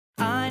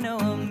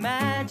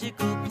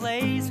magical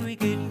place we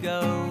could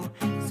go.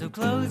 So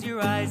close your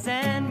eyes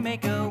and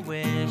make a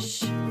wish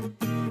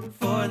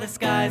for the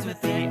skies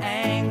with the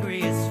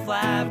angriest,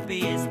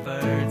 flappiest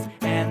birds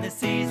and the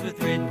seas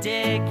with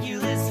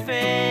ridiculous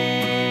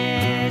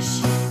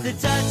fish. The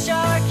Touch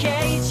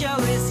Arcade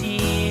Show is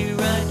here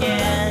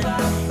again.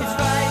 It's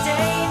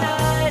Friday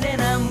night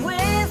and I'm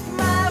with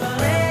my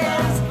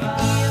friends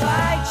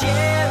Eli,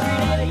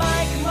 Jared, and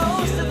Mike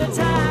most of the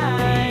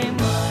time.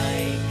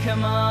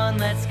 Come on,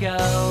 let's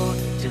go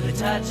to the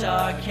Touch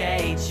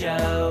Arcade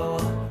Show.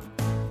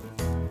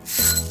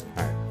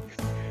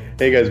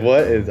 Hey guys,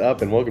 what is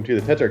up? And welcome to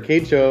the Touch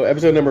Arcade Show,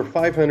 episode number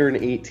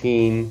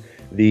 518,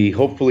 the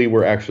hopefully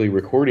we're actually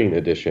recording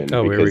edition.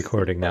 Oh, we're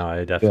recording now,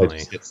 I definitely.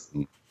 Just hit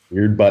some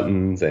weird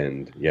buttons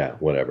and yeah,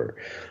 whatever.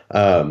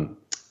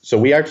 So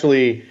we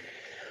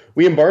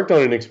embarked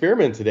on an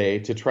experiment today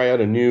to try out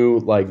a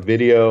new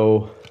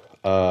video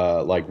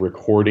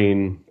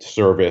recording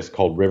service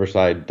called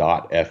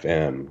Riverside.fm.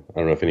 I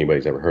don't know if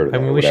anybody's ever heard of it.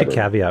 I mean, we should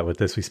caveat with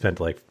this. We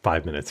spent like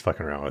 5 minutes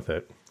fucking around with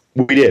it.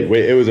 We did.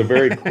 It was a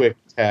very quick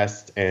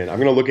test, and I'm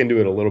going to look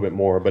into it a little bit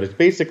more, but it's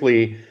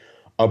basically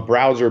a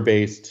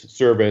browser-based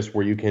service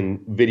where you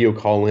can video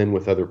call in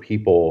with other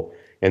people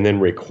and then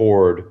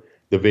record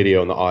the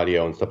video and the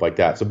audio and stuff like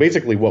that. So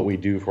basically what we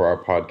do for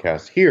our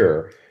podcast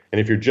here,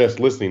 and if you're just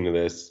listening to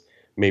this,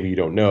 maybe you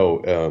don't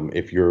know,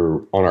 if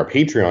you're on our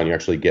Patreon, you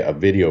actually get a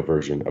video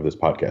version of this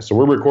podcast. So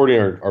we're recording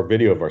our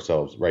video of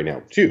ourselves right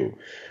now, too.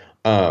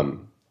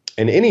 And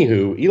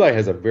anywho, Eli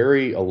has a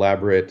very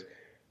elaborate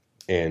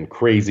and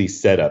crazy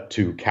setup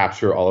to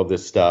capture all of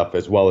this stuff,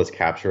 as well as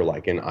capture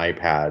like an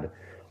iPad,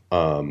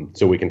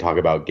 so we can talk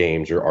about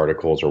games or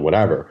articles or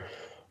whatever.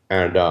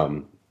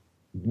 And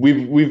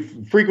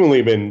we've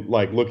frequently been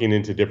like looking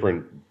into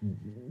different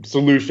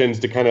solutions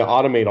to kind of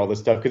automate all this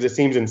stuff, because it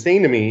seems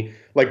insane to me.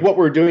 Like what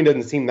we're doing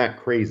doesn't seem that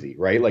crazy,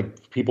 right?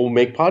 Like people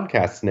make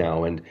podcasts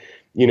now, and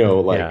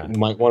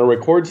might want to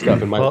record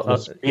stuff and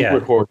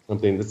record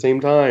something at the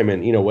same time,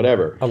 and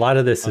whatever. A lot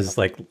of this is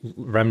like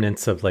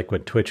remnants of like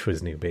when Twitch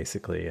was new,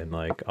 basically, and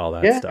like all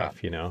that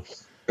stuff,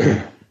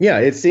 Yeah,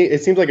 it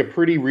seems like a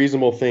pretty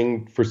reasonable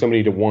thing for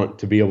somebody to want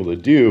to be able to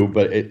do,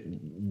 but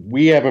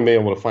we haven't been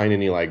able to find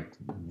any like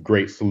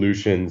great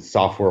solutions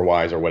software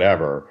wise or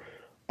whatever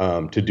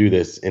to do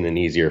this in an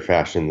easier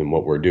fashion than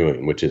what we're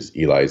doing, which is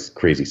Eli's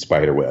crazy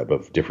spider web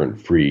of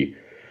different free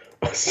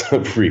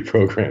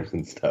programs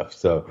and stuff.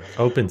 So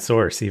open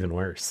source, even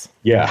worse.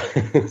 Yeah.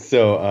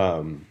 So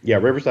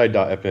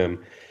Riverside.fm.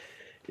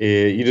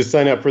 You just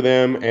sign up for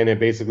them, and it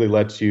basically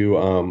lets you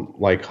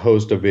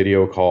host a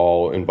video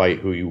call, invite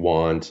who you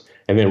want,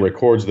 and then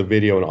records the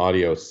video and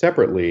audio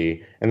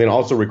separately, and then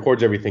also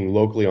records everything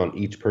locally on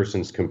each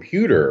person's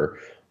computer,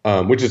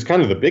 which is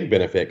kind of the big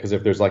benefit, because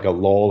if there's like a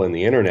lull in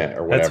the internet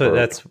or whatever.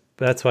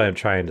 That's what I'm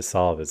trying to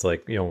solve, is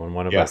like, when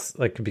one of us,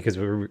 like, because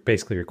we're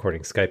basically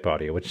recording Skype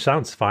audio, which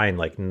sounds fine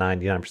like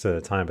 99% of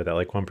the time, but that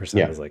like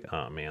 1% is like,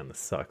 oh man, this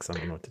sucks. I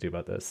don't know what to do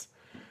about this.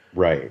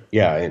 Right.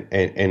 Yeah.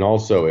 And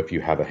also if you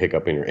have a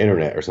hiccup in your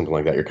internet or something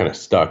like that, you're kind of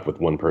stuck with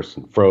one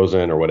person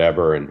frozen or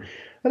whatever. And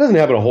that doesn't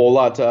happen a whole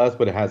lot to us,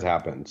 but it has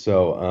happened.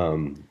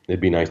 So it'd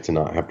be nice to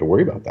not have to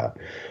worry about that.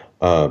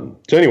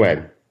 So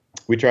anyway,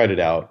 we tried it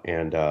out,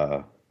 and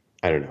I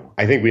don't know.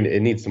 I think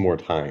it needs some more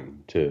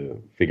time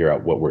to figure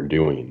out what we're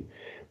doing.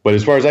 But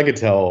as far as I could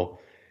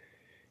tell,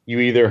 you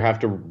either have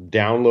to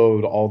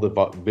download all the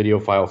video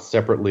files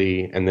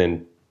separately and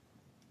then,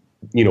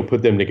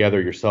 put them together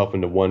yourself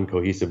into one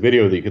cohesive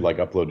video that you could like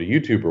upload to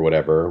YouTube or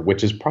whatever,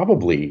 which is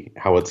probably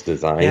how it's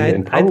designed,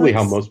 and probably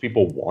how most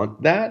people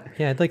want that.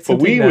 Yeah, I'd like but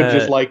we would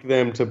just like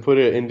them to put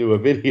it into a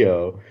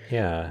video.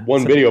 Yeah.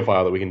 One video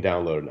file that we can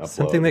download and upload.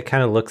 Something that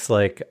kind of looks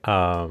like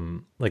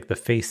the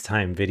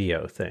FaceTime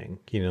video thing.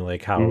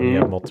 Like how we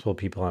have multiple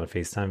people on a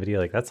FaceTime video.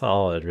 Like that's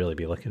all I'd really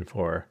be looking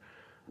for.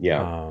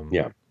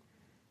 Yeah.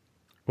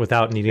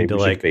 Without needing to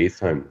like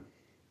FaceTime.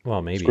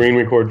 Well, maybe screen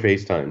record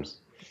FaceTimes.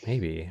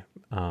 Maybe.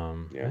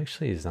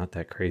 Actually, it's not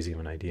that crazy of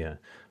an idea,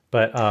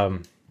 but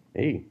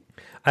hey,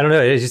 I don't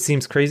know. It just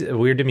seems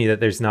weird to me that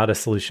there's not a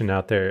solution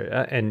out there,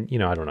 and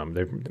I don't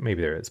know.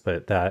 Maybe there is,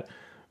 but that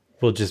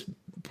will just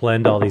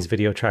blend all these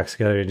video tracks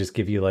together and just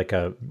give you like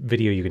a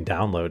video you can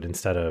download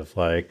instead of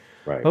like,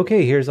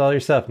 okay, here's all your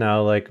stuff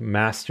now, like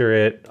master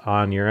it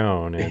on your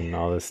own and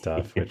all this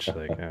stuff, which I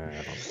don't know.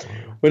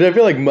 But I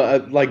feel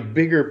like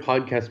bigger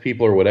podcast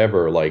people or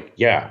whatever,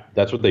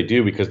 that's what they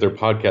do, because their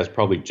podcast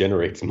probably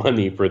generates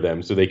money for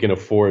them, so they can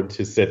afford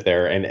to sit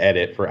there and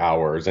edit for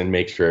hours and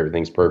make sure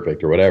everything's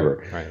perfect or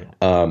whatever.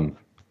 Right.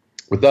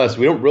 With us,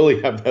 we don't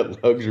really have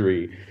that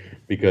luxury,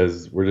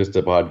 because we're just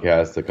a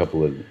podcast, a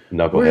couple of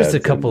knuckleheads. We're just a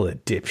couple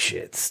of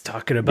dipshits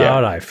talking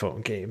about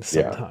iPhone games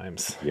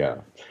sometimes. Yeah.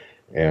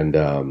 And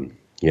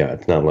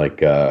it's not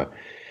like not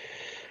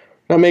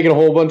making a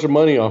whole bunch of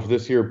money off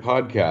this here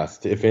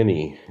podcast, if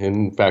any.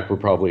 In fact, we're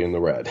probably in the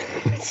red.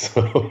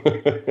 So,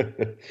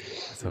 okay.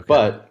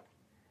 But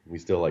we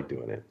still like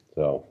doing it.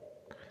 So,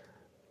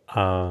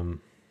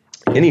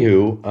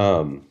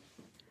 anywho,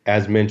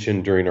 as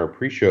mentioned during our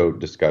pre-show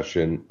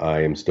discussion,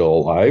 I am still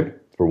alive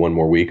for one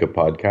more week of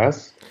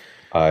podcasts.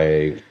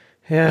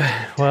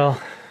 Yeah, well,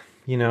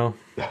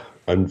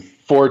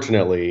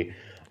 Unfortunately,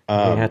 you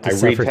have to I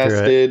suffer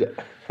through it.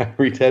 I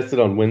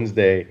retested on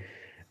Wednesday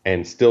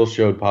and still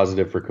showed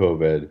positive for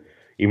COVID,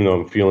 even though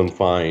I'm feeling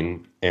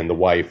fine and the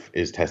wife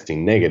is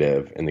testing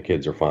negative and the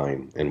kids are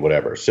fine and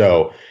whatever.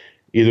 So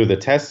either the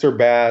tests are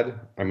bad,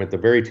 I'm at the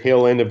very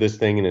tail end of this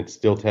thing and it's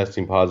still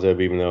testing positive,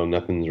 even though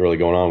nothing's really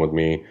going on with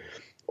me,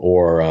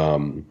 or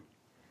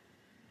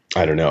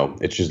I don't know.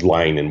 It's just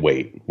lying in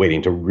wait,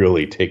 waiting to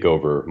really take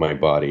over my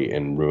body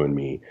and ruin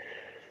me.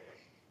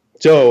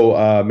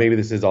 So maybe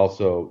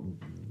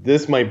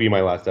this might be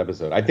my last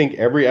episode. I think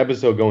every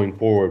episode going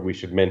forward, we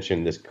should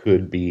mention this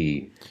could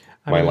be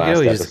my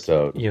last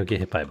episode. Just, get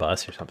hit by a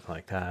bus or something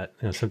like that.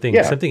 Something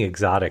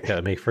exotic that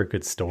would make for a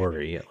good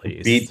story at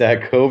least. Beat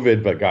that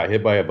COVID, but got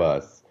hit by a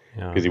bus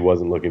because he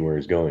wasn't looking where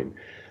he's going.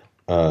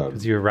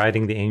 Because you were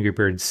riding the Angry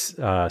Birds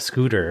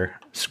scooter,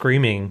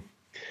 screaming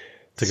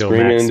to go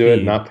screaming max into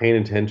speed. it, not paying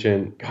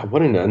attention. God,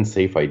 what an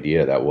unsafe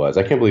idea that was.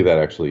 I can't believe that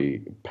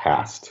actually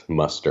passed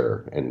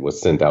muster and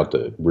was sent out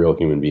to real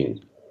human beings.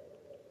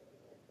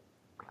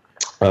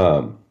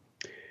 So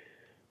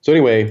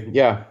anyway,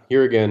 yeah,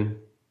 here again,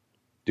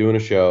 doing a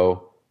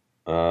show.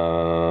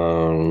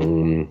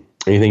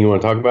 Anything you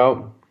want to talk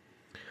about?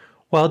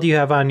 Well, do you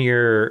have on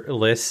your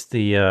list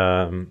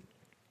the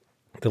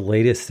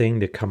latest thing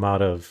to come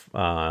out of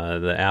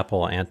the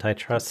Apple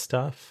antitrust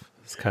stuff?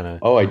 It's kind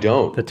of I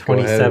don't. The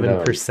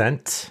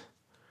 27%.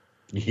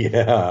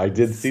 Yeah, I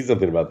did see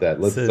something about that.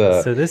 Let's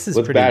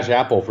let's bash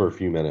Apple for a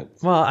few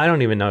minutes. Well, I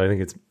don't even know. I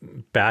think it's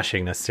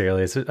bashing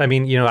necessarily.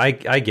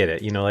 I get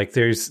it. Like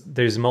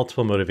there's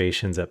multiple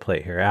motivations at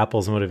play here.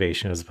 Apple's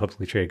motivation as a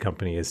publicly traded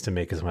company is to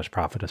make as much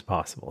profit as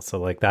possible. So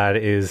like that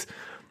is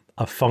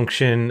a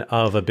function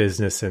of a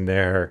business in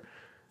their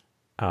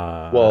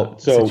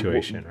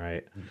situation,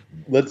 right?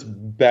 Let's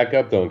back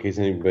up though, in case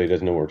anybody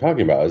doesn't know what we're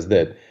talking about. Is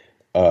that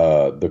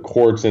the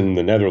courts in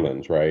the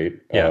Netherlands, right?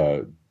 Yeah.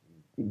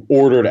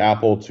 Ordered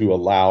Apple to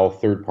allow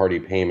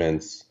third-party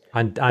payments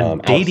on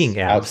dating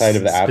apps outside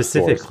of the App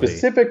Store,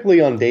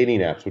 specifically on dating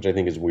apps, which I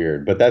think is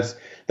weird. But that's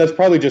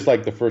probably just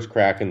like the first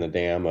crack in the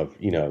dam of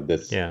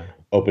this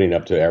opening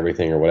up to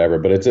everything or whatever.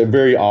 But it's a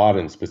very odd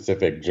and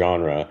specific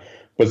genre.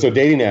 But so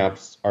dating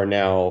apps are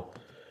now,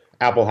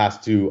 Apple has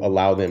to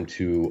allow them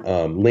to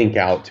link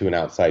out to an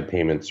outside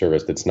payment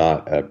service that's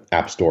not an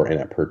App Store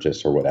in-app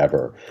purchase or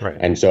whatever. Right.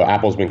 And so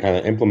Apple's been kind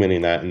of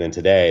implementing that. And then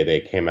today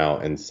they came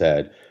out and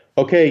said,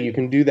 okay, you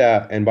can do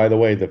that. And by the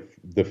way,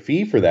 the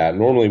fee for that,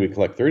 normally we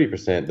collect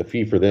 30%. The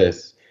fee for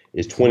this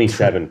is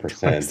 27%.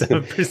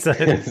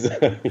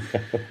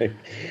 27%.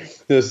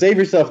 So save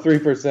yourself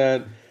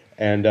 3%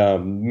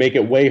 and make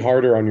it way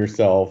harder on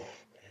yourself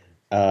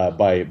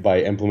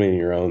by implementing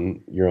your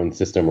own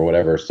system or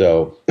whatever.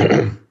 So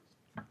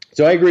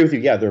so I agree with you.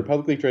 Yeah, they're a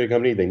publicly traded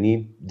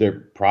company. They're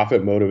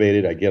profit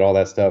motivated. I get all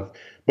that stuff.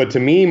 But to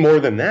me,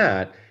 more than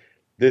that,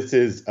 this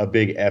is a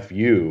big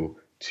FU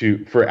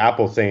for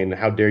Apple saying,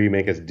 how dare you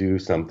make us do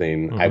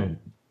something? Mm-hmm.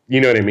 You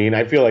know what I mean?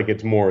 I feel like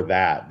it's more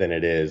that than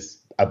it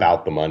is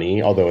about the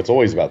money, although it's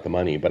always about the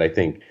money. But I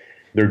think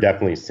they're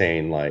definitely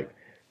saying like,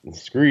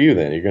 screw you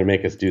then. You're going to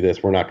make us do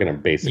this. We're not going to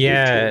basically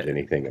change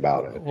anything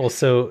about it. Well,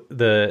 so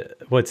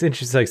what's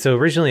interesting, so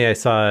originally I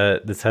saw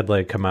this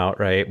headline come out,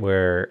 right,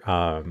 where,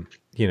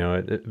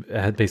 it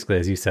had basically,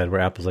 as you said, where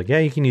Apple's like, yeah,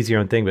 you can use your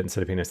own thing, but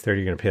instead of paying us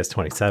 30, you're going to pay us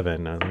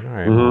 27. I was like, all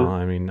right, well,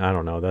 I mean, I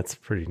don't know. That's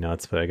pretty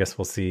nuts, but I guess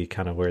we'll see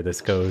kind of where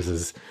this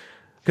goes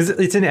because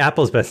it's in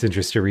Apple's best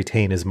interest to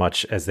retain as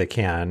much as they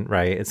can,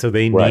 right? And so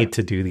they need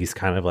to do these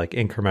kind of like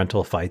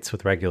incremental fights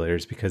with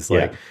regulators because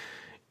it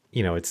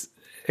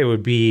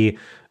would be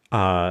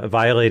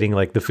violating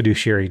like the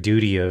fiduciary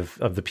duty of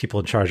the people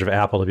in charge of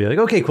Apple to be like,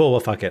 okay, cool, well,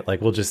 fuck it. Like,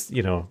 we'll just,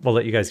 we'll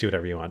let you guys do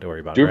whatever you want. Don't worry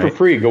about it. Do it for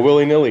free. Go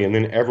willy-nilly. And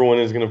then everyone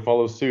is going to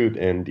follow suit.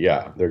 And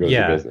there goes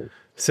the business.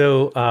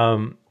 So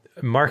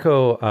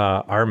Marco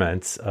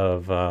Arment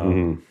of, I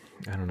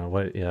don't know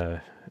what,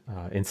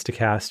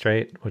 Instacast,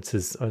 right? What's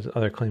his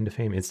other claim to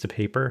fame?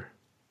 Instapaper?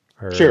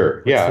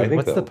 Sure. Yeah, I think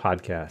what's so. the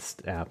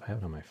podcast app? I have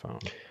it on my phone.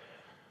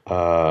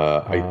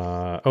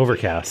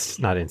 Overcast,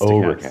 not Instacast.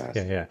 Overcast.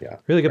 Yeah.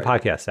 Really good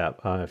podcast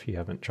app if you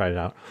haven't tried it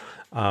out.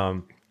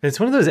 It's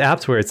one of those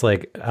apps where it's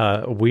like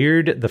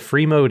weird. The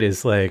free mode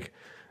is like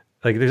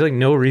there's like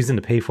no reason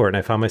to pay for it, and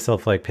I found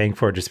myself like paying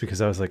for it just because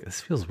I was like, this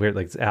feels weird.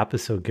 Like this app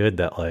is so good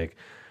that like.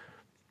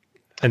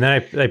 And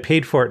then I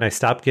paid for it, and I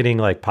stopped getting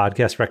like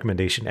podcast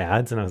recommendation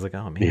ads, and I was like,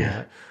 oh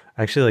man,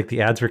 actually like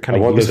the ads were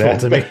kind of useful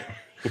to me.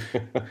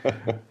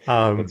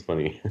 That's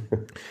funny.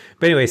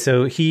 But anyway,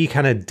 so he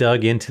kind of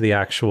dug into the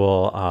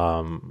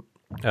actual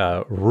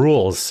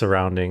rules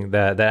surrounding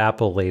that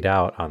Apple laid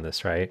out on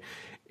this, right?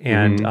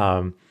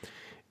 And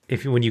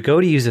when you go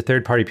to use a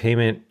third-party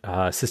payment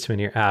system in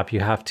your app,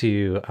 you have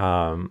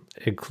to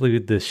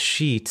include this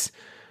sheet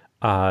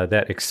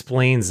that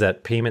explains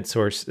that payment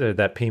source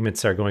that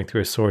payments are going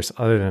through a source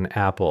other than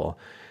Apple,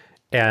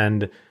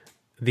 and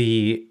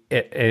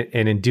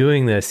and in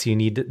doing this, you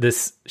need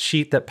this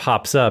sheet that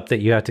pops up that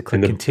you have to click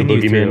And the continue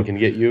boogeyman through. can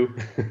get you.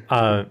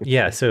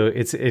 Yeah, so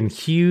it's in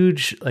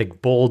huge,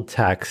 like bold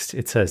text.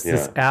 It says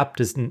this app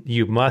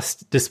you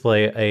must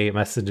display a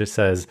message that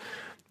says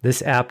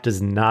this app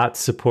does not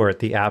support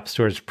the App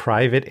Store's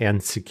private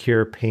and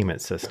secure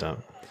payment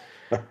system.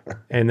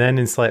 And then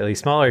in slightly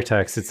smaller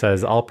text, it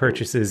says all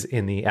purchases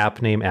in the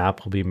app name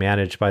app will be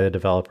managed by the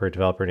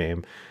developer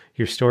name.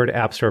 Your stored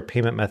App Store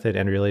payment method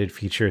and related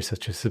features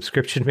such as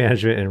subscription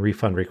management and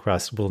refund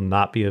requests will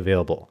not be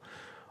available.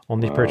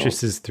 Only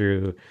purchases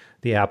through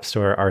the App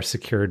Store are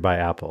secured by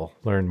Apple.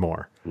 Learn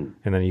more. And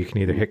then you can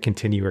either hit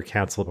continue or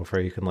cancel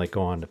before you can like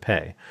go on to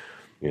pay.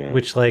 Yeah.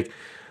 Which like,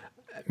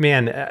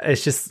 man,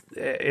 it's just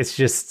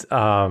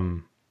I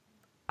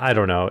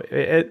don't know.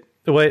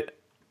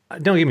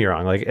 Don't get me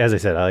wrong. Like, as I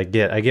said, I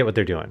get what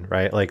they're doing,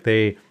 right? Like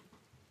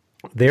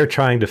they're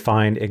trying to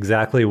find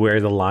exactly where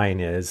the line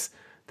is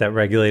that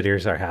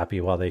regulators are happy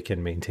while they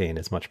can maintain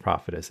as much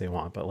profit as they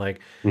want. But like,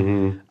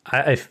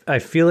 I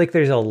feel like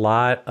there's a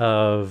lot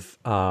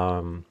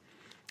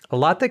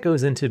that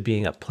goes into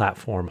being a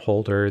platform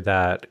holder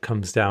that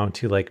comes down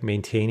to like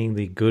maintaining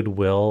the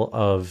goodwill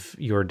of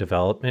your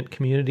development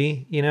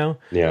community, you know?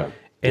 Yeah.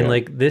 And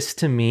like this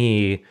to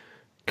me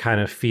kind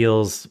of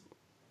feels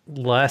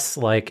less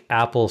like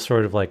Apple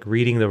sort of like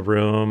reading the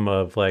room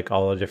of like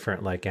all the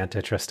different like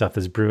antitrust stuff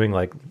that's brewing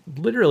like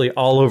literally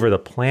all over the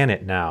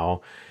planet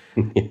now.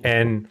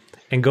 and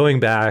going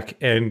back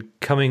and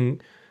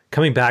coming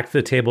back to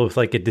the table with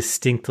like a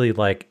distinctly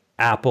like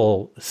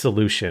Apple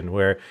solution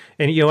where,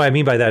 and you know what I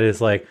mean by that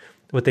is like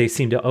what they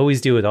seem to always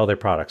do with all their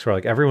products where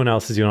like everyone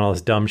else is doing all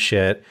this dumb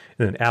shit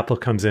and then Apple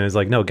comes in and is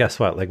like, no, guess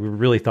what? Like we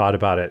really thought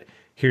about it.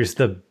 Here's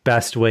the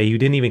best way you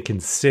didn't even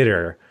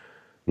consider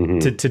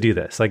to do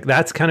this. Like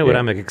that's kind of what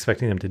I'm like,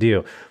 expecting them to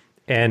do.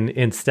 And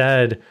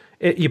instead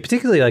you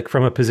particularly like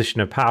from a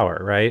position of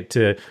power, right?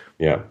 To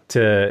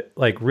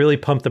like really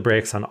pump the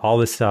brakes on all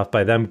this stuff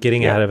by them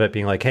getting ahead of it,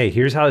 being like, hey,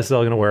 here's how this is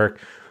all going to work.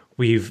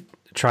 We've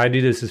tried to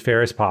do this as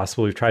fair as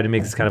possible. We've tried to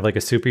make this kind of like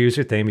a super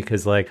user thing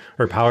because like,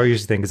 or power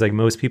user thing, because like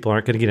most people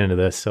aren't going to get into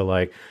this. So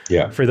like,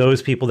 for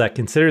those people that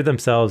consider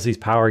themselves these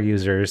power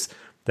users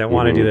that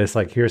want to do this,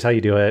 like, here's how you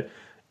do it.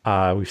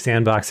 We've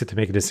sandboxed it to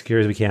make it as secure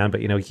as we can,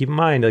 but you know, keep in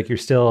mind, like you're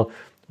still,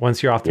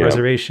 once you're off the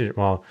reservation,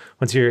 well,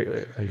 once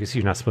you're, I guess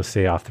you're not supposed to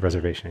stay off the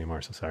reservation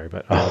anymore. So sorry,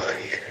 but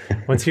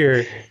once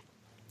you're,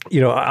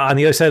 you know, on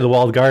the other side of the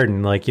walled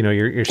garden, like, you know,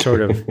 you're sort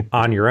of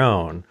on your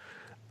own.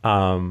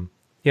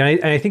 You know,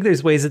 I think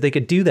there's ways that they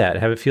could do that,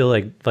 have it feel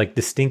like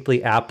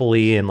distinctly Apple-y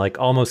and like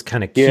almost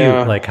kind of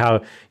cute, like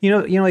how, you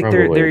know, like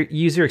their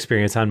user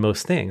experience on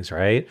most things.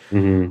 Right.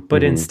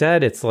 But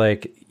instead it's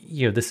like,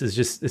 you know,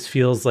 this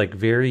feels like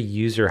very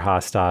user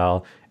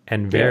hostile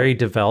and very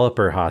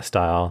developer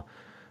hostile.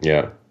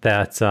 Yeah.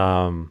 That's, you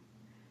know,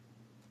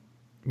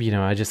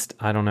 I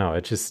don't know.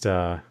 It just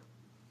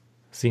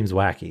seems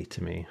wacky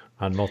to me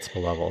on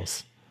multiple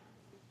levels.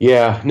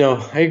 Yeah,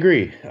 no, I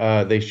agree.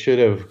 They should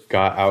have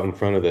got out in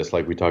front of this,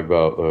 like we talked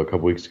about a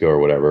couple weeks ago or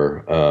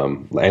whatever.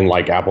 And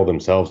like Apple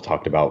themselves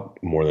talked about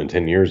more than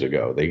 10 years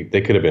ago.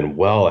 They could have been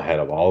well ahead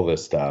of all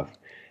this stuff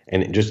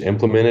and just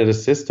implemented a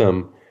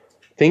system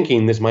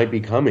thinking this might be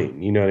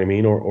coming, you know what I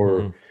mean?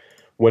 Or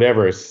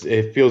whatever.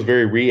 It feels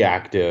very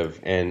reactive.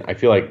 And I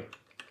feel like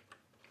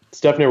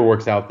stuff never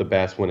works out the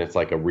best when it's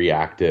like a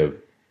reactive,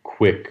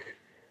 quick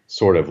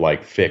sort of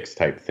like fix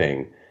type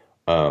thing.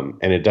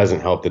 And it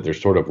doesn't help that they're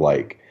sort of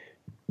like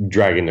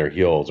dragging their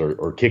heels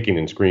or kicking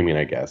and screaming,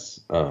 I guess,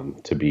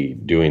 to be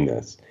doing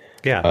this.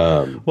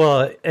 Yeah.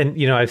 Well, and,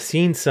 you know, I've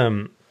seen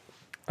some,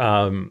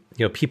 you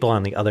know, people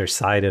on the other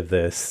side of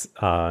this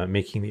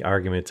making the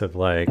argument of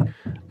like,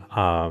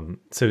 so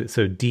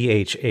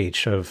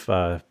DHH of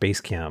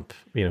Basecamp,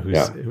 you know,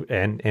 who's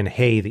and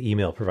Hey, the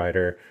email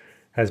provider,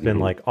 has been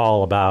like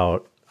all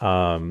about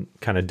kind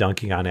of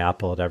dunking on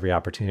Apple at every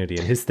opportunity.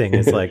 And his thing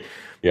is like,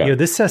 you know,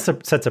 this sets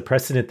a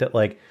precedent that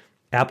like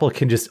Apple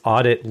can just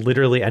audit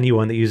literally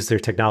anyone that uses their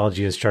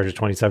technology and charge a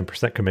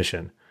 27%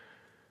 commission.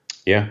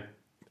 Yeah,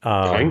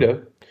 kind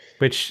of.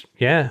 Which,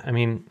 yeah, I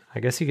mean, I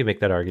guess you could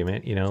make that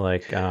argument, you know,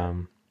 like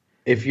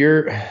if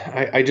you're,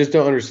 I just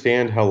don't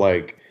understand how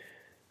like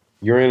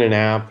you're in an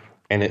app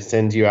and it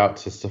sends you out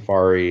to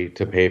Safari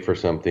to pay for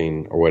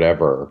something or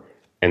whatever,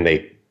 and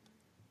they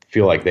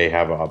feel like they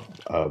have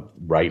a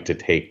right to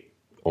take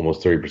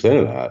almost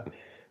 30% of that.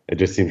 It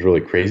just seems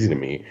really crazy to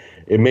me.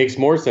 It makes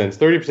more sense.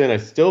 30% I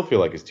still feel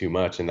like is too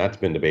much, and that's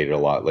been debated a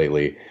lot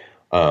lately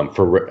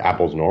for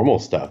Apple's normal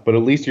stuff. But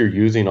at least you're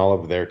using all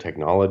of their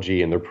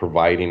technology and they're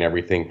providing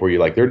everything for you.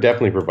 Like they're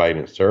definitely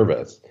providing a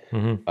service.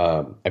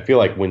 I feel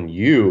like when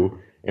you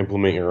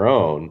implement your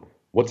own,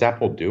 what's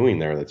Apple doing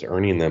there that's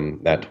earning them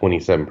that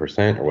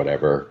 27% or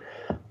whatever?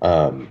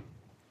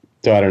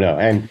 So I don't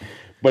know.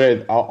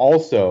 But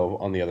also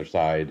on the other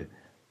side,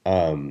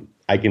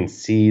 I can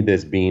see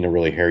this being a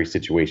really hairy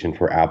situation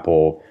for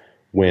Apple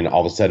when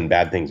all of a sudden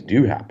bad things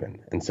do happen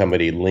and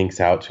somebody links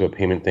out to a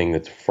payment thing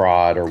that's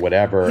fraud or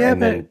whatever. Yeah,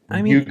 and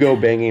then you go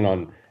banging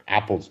on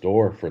Apple's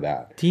door for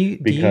that. Do you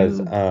Because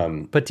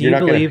but do you're you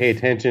not going to believe pay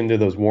attention to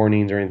those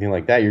warnings or anything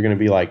like that. You're going to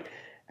be like,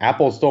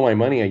 Apple stole my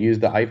money. I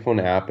used the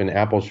iPhone app, and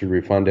Apple should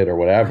refund it or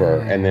whatever,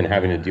 and then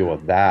having to deal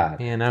with that.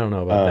 Man, I don't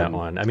know about that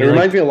one. I It mean,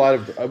 reminds me a lot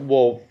of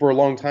well, for a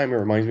long time, it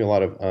reminds me a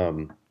lot of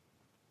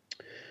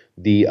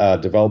the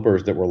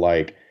developers that were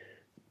like,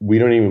 we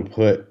don't even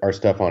put our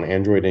stuff on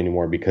Android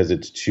anymore because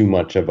it's too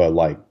much of a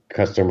like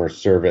customer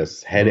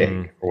service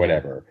headache or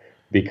whatever.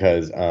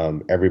 Because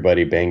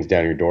everybody bangs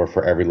down your door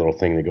for every little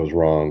thing that goes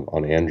wrong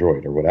on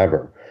Android or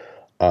whatever.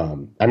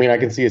 I mean, I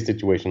can see a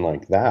situation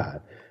like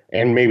that.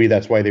 And maybe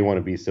that's why they want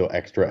to be so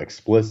extra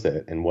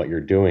explicit in what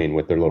you're doing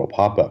with their little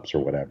pop-ups or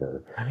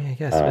whatever. I mean, I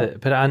guess,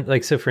 but on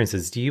like, so for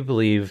instance, do you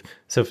believe,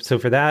 so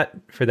for that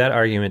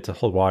argument to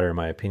hold water, in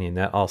my opinion,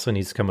 that also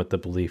needs to come with the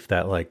belief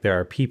that like there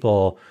are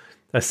people,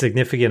 a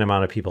significant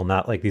amount of people,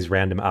 not like these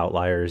random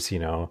outliers, you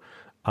know,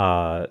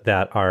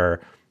 that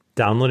are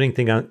downloading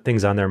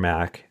things on their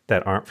Mac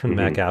that aren't from the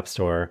Mac App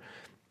Store,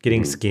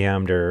 getting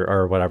scammed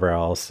or whatever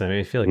else. I mean,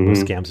 I feel like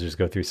most scams just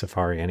go through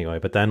Safari anyway,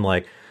 but then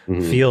like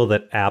feel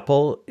that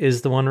Apple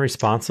is the one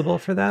responsible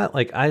for that.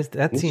 Like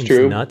that seems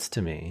nuts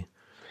to me.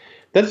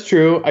 That's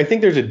true. I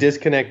think there's a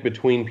disconnect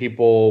between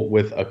people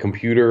with a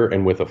computer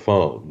and with a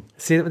phone.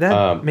 See,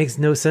 that makes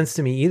no sense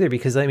to me either,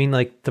 because I mean,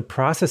 like the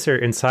processor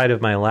inside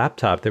of my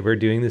laptop that we're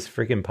doing this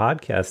freaking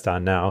podcast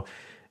on now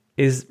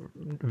is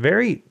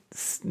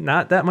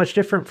not that much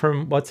different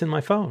from what's in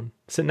my phone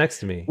sitting next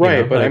to me.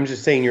 Right, but like, I'm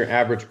just saying your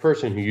average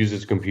person who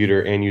uses a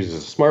computer and uses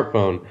a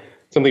smartphone,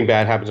 something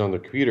bad happens on their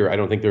computer, I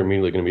don't think they're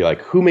immediately going to be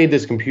like, who made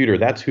this computer?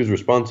 That's who's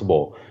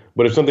responsible.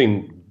 But if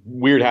something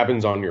weird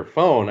happens on your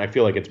phone, I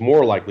feel like it's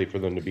more likely for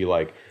them to be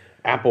like,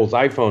 Apple's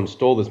iPhone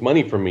stole this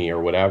money from me or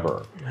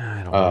whatever.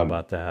 I don't know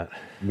about that.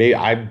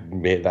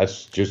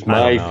 That's just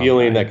my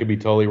feeling. That could be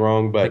totally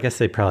wrong. But I guess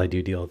they probably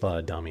do deal with a lot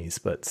of dummies,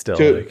 but still.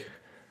 To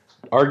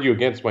argue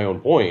against my own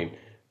point,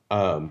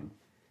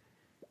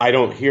 I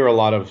don't hear a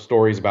lot of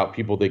stories about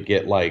people that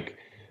get like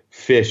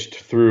fished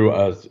through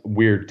a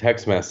weird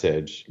text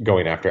message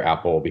going after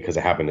Apple because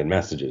it happened in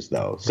messages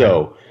though.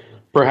 So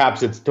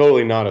perhaps it's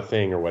totally not a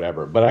thing or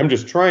whatever, but I'm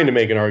just trying to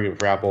make an argument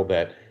for Apple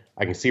that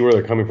I can see where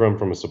they're coming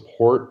from a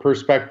support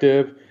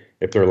perspective,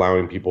 if they're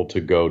allowing people to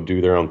go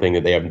do their own thing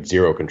that they have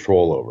zero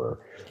control over.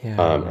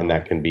 And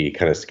that can be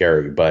kind of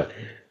scary, but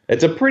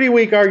it's a pretty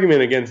weak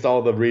argument against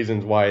all the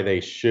reasons why they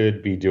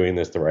should be doing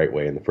this the right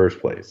way in the first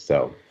place.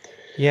 So,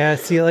 yeah,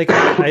 see, like,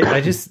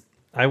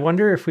 I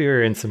wonder if we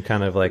were in some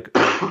kind of like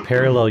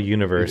parallel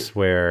universe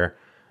where,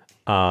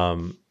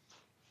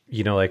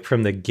 you know, like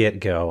from the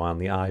get-go on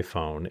the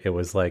iPhone, it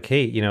was like,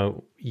 hey, you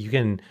know, you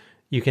can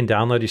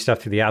download your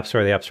stuff through the App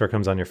Store. The App Store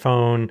comes on your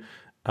phone.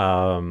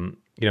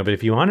 You know, but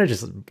if you want to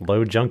just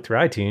load junk through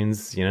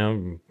iTunes, you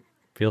know,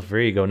 feel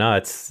free to go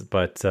nuts.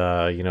 But,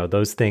 you know,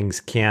 those things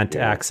can't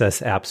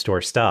access App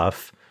Store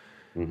stuff.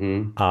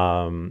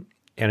 And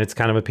it's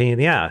kind of a pain in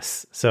the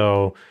ass.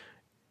 So,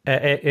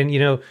 and you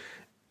know,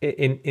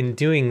 in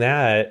doing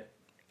that,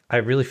 I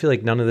really feel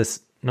like none of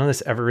this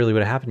ever really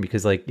would have happened,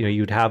 because like, you know,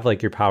 you'd have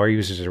like your power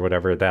users or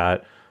whatever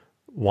that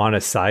want to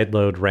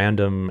sideload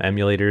random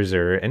emulators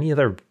or any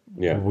other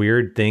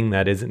weird thing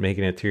that isn't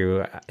making it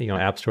through, you know,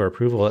 App Store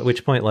approval, at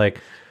which point,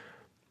 like,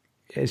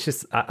 it's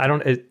just,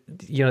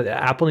 you know,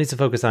 Apple needs to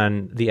focus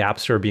on the App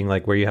Store being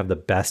like where you have the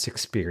best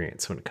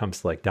experience when it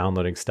comes to like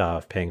downloading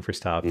stuff, paying for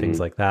stuff, things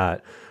like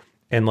that.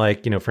 And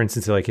like, you know, for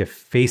instance, like if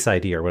Face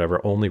ID or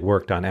whatever only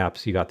worked on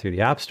apps you got through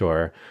the App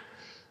Store,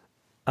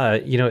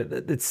 you know,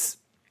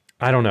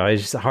 I don't know.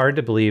 It's just hard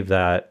to believe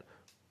that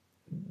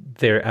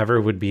there ever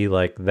would be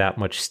like that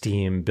much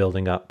steam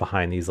building up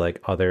behind these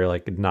like other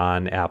like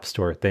non-App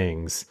Store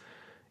things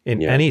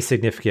in any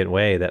significant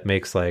way that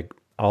makes like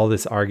all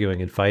this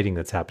arguing and fighting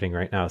that's happening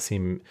right now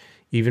seem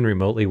even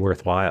remotely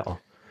worthwhile.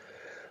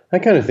 I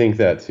kind of think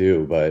that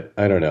too, but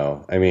I don't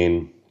know. I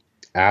mean,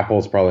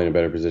 Apple's probably in a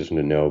better position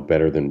to know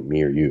better than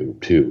me or you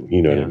too.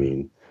 You know what I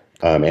mean?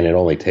 And it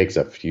only takes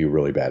a few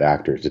really bad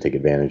actors to take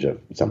advantage of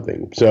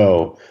something.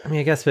 So, I mean,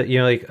 I guess, but you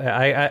know, like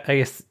I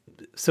guess,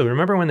 so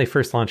remember when they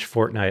first launched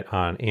Fortnite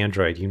on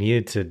Android, you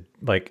needed to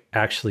like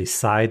actually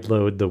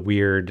sideload the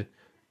weird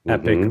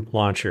Epic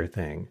launcher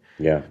thing.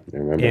 Yeah, I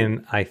remember.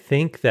 And I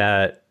think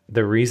that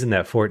the reason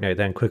that Fortnite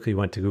then quickly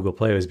went to Google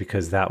Play was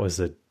because that was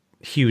a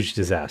huge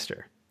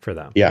disaster for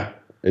them. Yeah.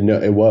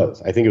 No, it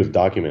was. I think it was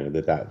documented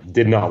that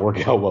did not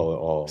work out well at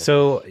all.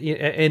 So,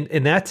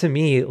 and that to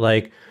me,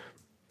 like,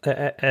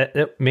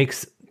 it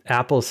makes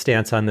Apple's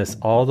stance on this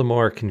all the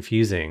more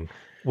confusing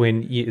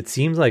when it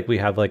seems like we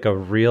have like a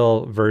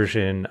real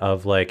version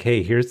of like,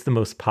 hey, here's the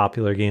most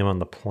popular game on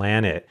the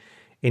planet.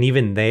 And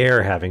even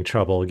they're having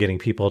trouble getting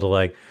people to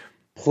like,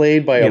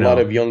 played by a lot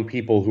of young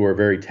people who are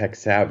very tech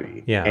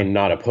savvy and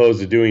not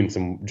opposed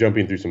to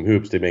jumping through some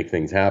hoops to make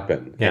things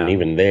happen. And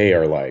even they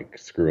are like,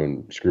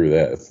 screw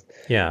this.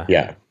 Yeah,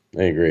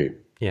 I agree.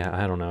 Yeah,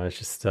 I don't know. It's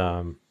just,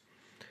 I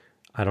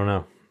don't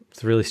know.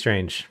 It's really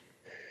strange.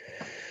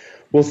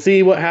 We'll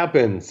see what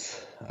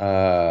happens.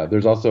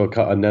 There's also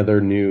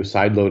another new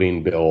side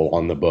loading bill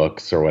on the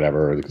books or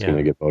whatever that's going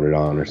to get voted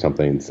on or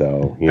something.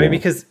 So, I mean,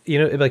 because,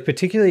 like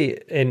particularly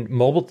in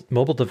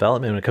mobile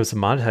development, when it comes to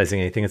monetizing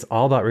anything, it's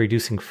all about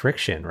reducing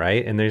friction,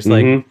 right? And there's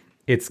like,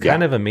 it's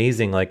kind of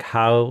amazing, like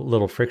how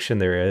little friction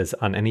there is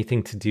on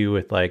anything to do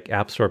with like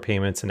App Store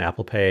payments and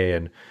Apple Pay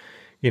and,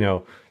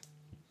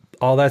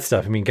 all that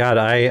stuff. I mean,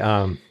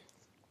 God,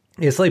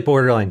 it's like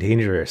borderline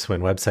dangerous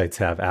when websites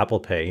have Apple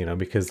Pay,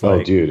 because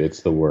like, oh, dude,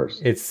 it's the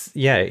worst. It's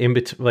in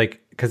between,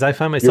 like, because I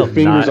find myself your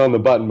fingers on the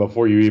button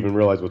before you even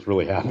realize what's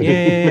really happening.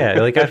 Yeah.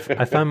 Like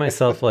I find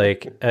myself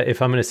like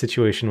if I'm in a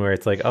situation where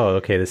it's like, oh,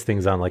 okay, this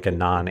thing's on like a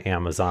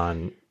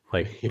non-Amazon,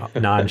 like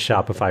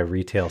non-Shopify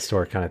retail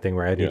store kind of thing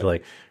where I need to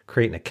like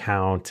create an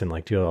account and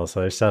like do all this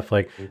other stuff.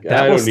 Like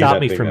that will stop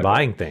me from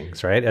buying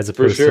things, right? As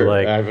opposed to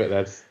like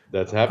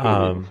that's happened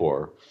to me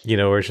before.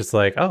 Where it's just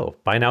like, oh,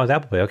 buy now with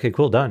Apple Pay. Okay,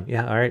 cool, done.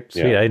 Yeah, all right,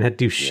 sweet. I didn't have to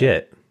do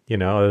shit.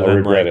 Other I'll than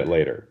regret it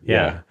later.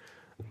 Yeah.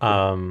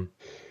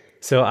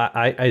 So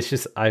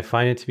I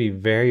find it to be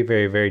very,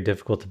 very, very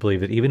difficult to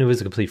believe that even if it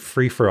was a complete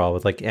free for all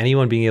with like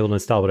anyone being able to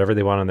install whatever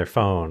they want on their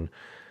phone,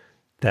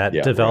 that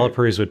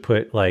developers would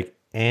put like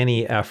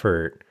any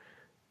effort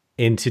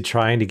into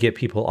trying to get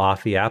people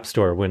off the App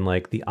Store when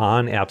like the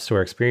on App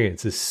Store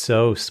experience is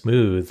so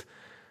smooth.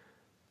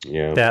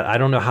 Yeah. That I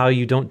don't know how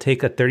you don't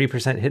take a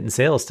 30% hit in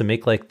sales to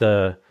make like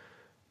the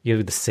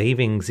the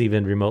savings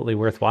even remotely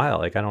worthwhile.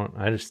 Like I don't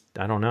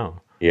know.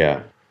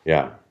 Yeah.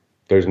 Yeah.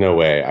 There's no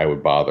way I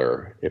would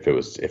bother if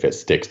it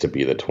sticks to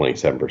be the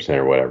 27%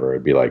 or whatever.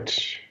 It'd be like,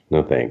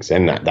 no thanks.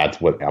 And that's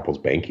what Apple's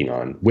banking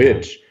on,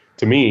 which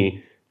to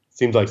me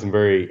seems like some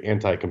very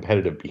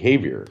anti-competitive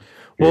behavior.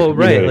 Well,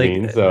 right. Like, I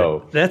mean?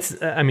 So that's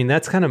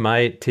kind of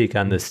my take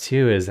on this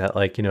too, is that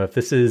like,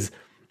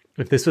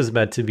 if this was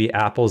meant to be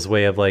Apple's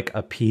way of like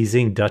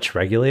appeasing Dutch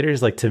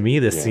regulators, like to me,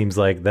 this seems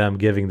like them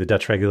giving the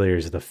Dutch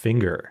regulators the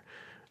finger,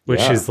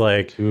 which is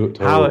like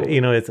how,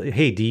 it's like,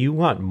 hey, do you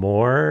want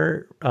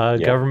more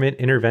government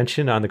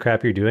intervention on the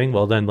crap you're doing?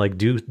 Well, then like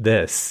do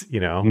this,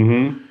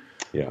 Mm-hmm.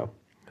 Yeah.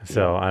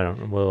 So I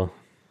don't,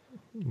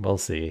 we'll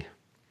see.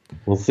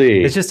 We'll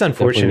see. It's just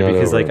unfortunate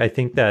because like, I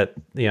think that,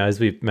 as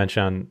we've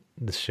mentioned on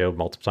this show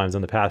multiple times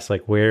in the past,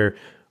 like where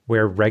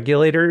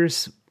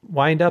regulators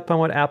wind up on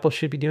what Apple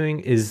should be doing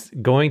is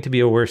going to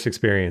be a worse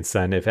experience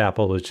than if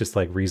Apple was just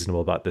like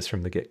reasonable about this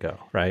from the get-go,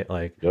 right?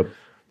 Like,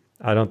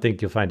 I don't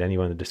think you'll find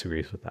anyone that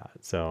disagrees with that.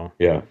 So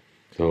yeah,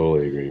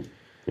 totally agree.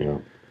 Yeah,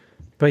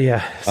 but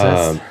yeah, so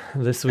that's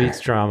this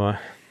week's drama.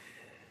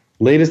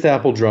 Latest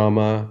Apple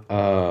drama.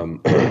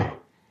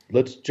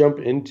 Let's jump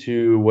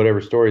into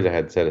whatever stories I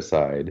had set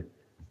aside,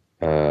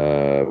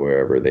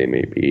 wherever they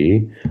may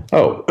be.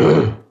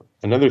 Oh,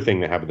 another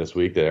thing that happened this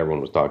week that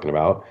everyone was talking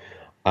about.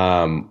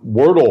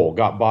 Wordle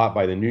got bought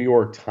by the New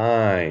York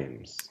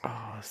Times.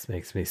 Oh, this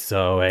makes me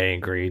so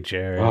angry,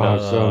 Jared. Oh, I'm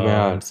so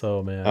mad. I'm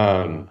so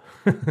mad.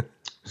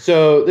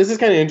 So this is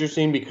kind of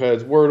interesting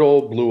because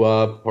Wordle blew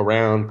up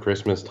around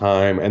Christmas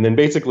time, and then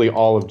basically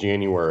all of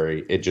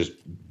January, it just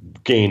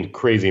gained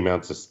crazy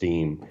amounts of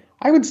steam.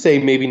 I would say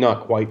maybe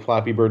not quite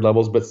Flappy Bird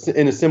levels, but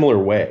in a similar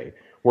way,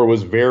 where it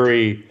was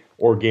very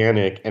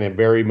organic and it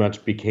very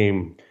much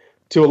became,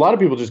 to a lot of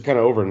people, just kind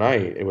of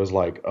overnight, it was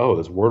like, oh,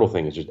 this Wordle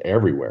thing is just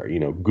everywhere.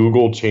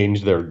 Google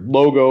changed their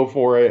logo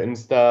for it and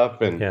stuff.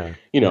 And,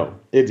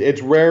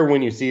 it's rare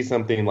when you see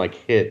something like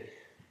hit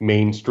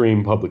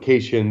mainstream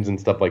publications and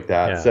stuff like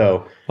that. Yeah.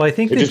 So, well, I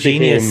think the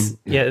genius,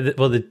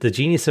 the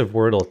genius of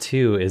Wordle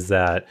too is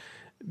that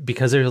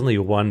because there's only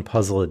one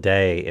puzzle a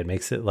day, it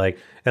makes it like,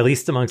 at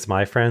least amongst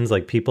my friends,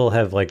 like people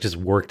have like just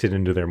worked it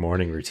into their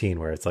morning routine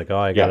where it's like, oh,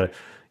 I gotta,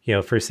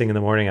 first thing in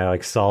the morning, I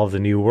like solve the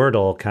new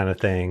Wordle kind of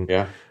thing.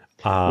 Yeah.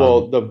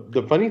 Well,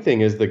 the funny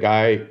thing is the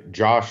guy,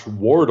 Josh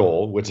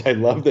Wardle, which I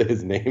love that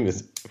his name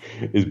is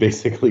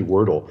basically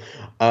Wordle.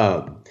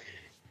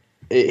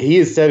 He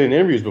has said in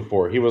interviews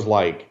before, he was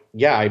like,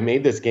 yeah, I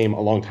made this game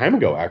a long time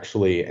ago,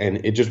 actually, and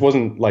it just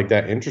wasn't like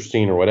that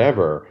interesting or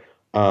whatever.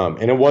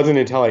 And it wasn't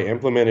until I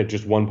implemented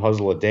just one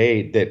puzzle a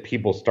day that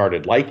people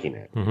started liking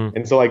it. Mm-hmm.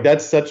 And so like,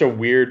 that's such a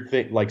weird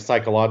thing, like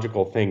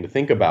psychological thing to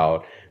think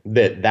about,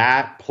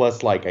 that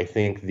plus like, I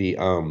think the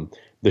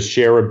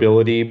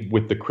shareability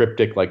with the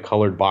cryptic, like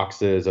colored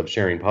boxes of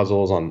sharing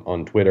puzzles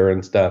on Twitter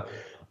and stuff.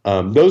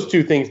 Those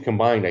two things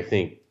combined, I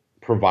think,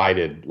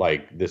 provided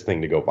like this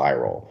thing to go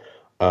viral.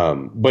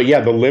 But yeah,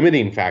 the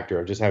limiting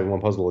factor of just having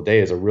one puzzle a day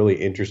is a really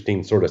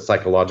interesting sort of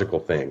psychological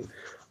thing.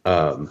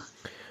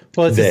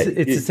 Well, it's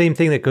the same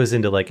thing that goes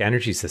into like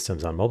energy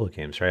systems on mobile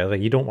games, right?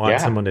 Like you don't want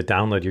someone to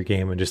download your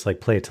game and just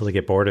like play it till they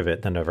get bored of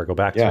it, then never go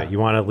back to it. You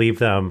want to leave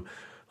them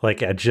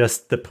like at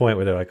just the point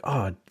where they're like,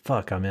 oh,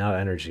 fuck, I'm out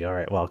of energy. All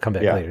right, well, I'll come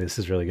back later. This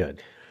is really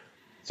good.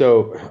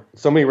 So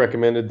somebody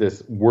recommended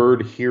this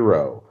Word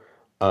Hero,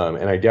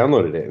 and I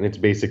downloaded it, and it's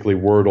basically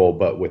Wordle,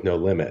 but with no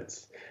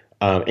limits.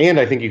 And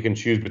I think you can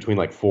choose between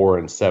like 4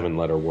 and 7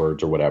 letter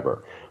words or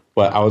whatever.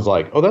 But I was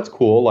like, oh, that's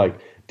cool. Like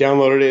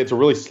downloaded it. It's a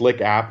really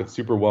slick app. It's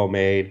super well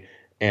made.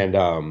 And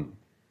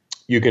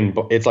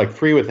it's like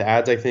free with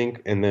ads, I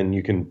think. And then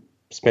you can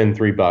spend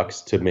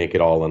 $3 to make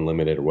it all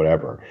unlimited or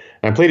whatever.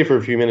 And I played it for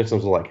a few minutes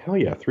and I was like, hell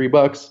yeah,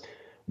 $3,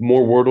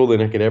 more Wordle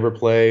than I could ever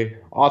play.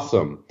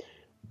 Awesome.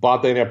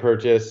 Bought the in-app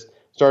purchase,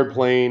 started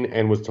playing,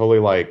 and was totally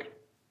like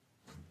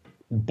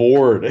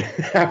bored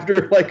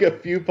after like a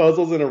few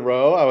puzzles in a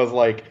row. I was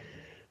like,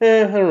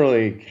 I don't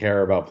really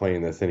care about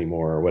playing this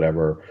anymore or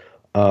whatever.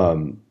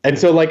 And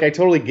so like I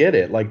totally get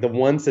it. Like the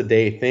once a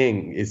day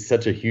thing is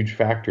such a huge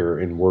factor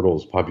in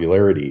Wordle's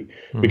popularity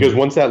because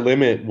once that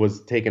limit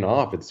was taken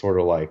off, it's sort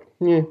of like,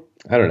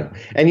 I don't know.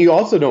 And you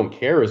also don't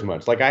care as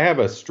much. Like I have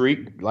a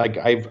streak, like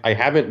I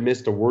haven't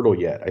missed a Wordle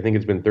yet. I think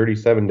it's been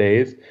 37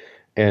 days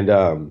and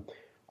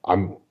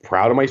I'm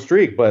proud of my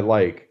streak, but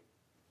like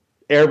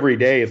every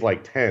day is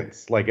like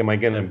tense. Like, am I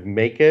going to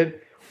make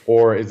it?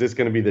 Or is this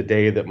going to be the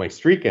day that my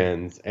streak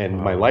ends and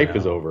my life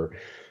is over?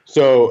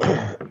 So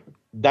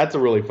that's a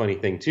really funny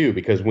thing too,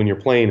 because when you're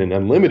playing an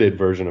unlimited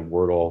version of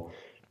Wordle,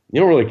 you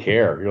don't really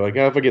care. You're like,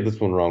 if I get this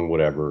one wrong,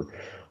 whatever.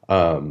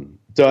 So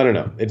I don't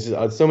know. It's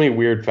so many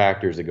weird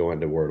factors that go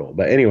into Wordle.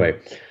 But anyway,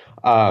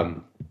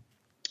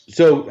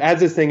 so as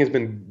this thing has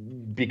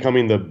been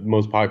becoming the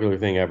most popular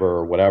thing ever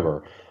or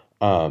whatever,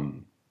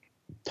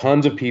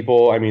 tons of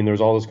people, I mean, there's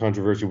all this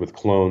controversy with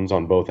clones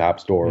on both app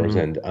stores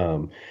and,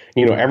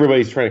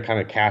 everybody's trying to kind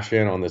of cash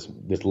in on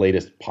this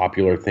latest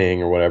popular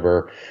thing or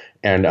whatever.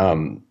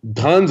 And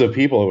tons of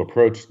people have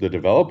approached the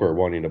developer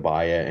wanting to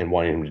buy it and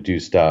wanting him to do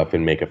stuff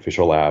and make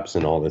official apps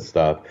and all this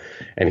stuff.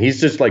 And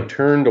he's just like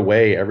turned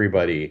away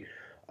everybody.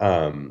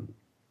 And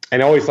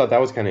I always thought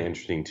that was kind of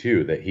interesting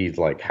too, that he's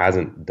like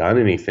hasn't done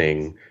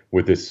anything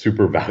with this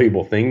super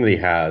valuable thing that he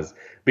has.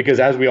 Because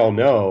as we all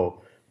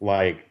know,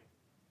 like,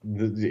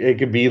 it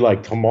could be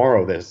like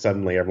tomorrow that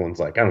suddenly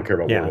everyone's like, I don't care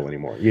about Wordle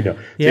anymore. So you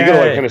gotta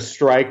like kind of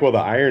strike while the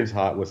iron's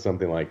hot with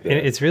something like this.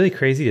 And it's really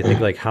crazy to think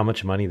like how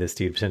much money this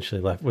dude potentially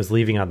was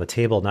leaving on the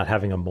table, not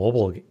having a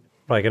mobile,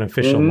 like an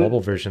official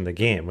mobile version of the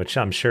game, which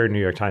I'm sure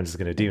New York Times is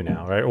going to do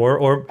now, right?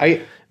 Or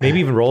maybe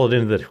even roll it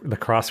into the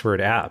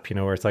crossword app,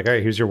 where it's like, all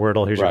right, here's your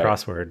Wordle, here's your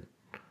crossword.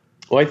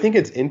 Well, I think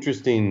it's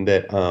interesting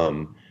that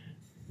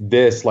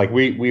this, like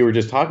we were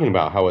just talking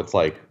about how it's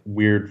like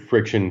weird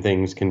friction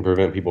things can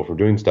prevent people from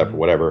doing stuff or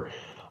whatever.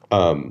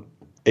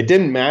 It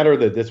didn't matter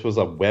that this was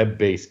a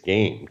web-based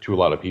game to a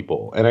lot of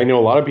people. And I know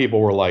a lot of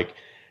people were like,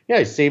 yeah,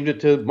 I saved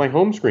it to my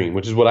home screen,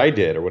 which is what I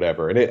did or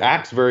whatever. And it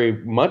acts very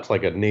much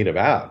like a native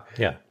app.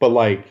 Yeah. But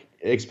like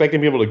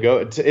expecting people to go,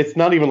 it's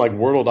not even like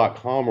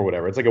Wordle.com or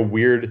whatever. It's like a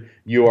weird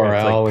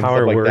URL. It's like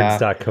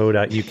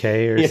powerwords.co.uk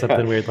or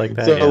something weird like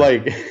that. So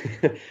like,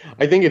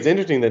 I think it's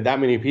interesting that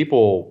many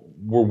people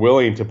were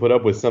willing to put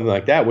up with something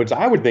like that, which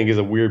I would think is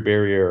a weird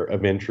barrier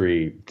of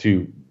entry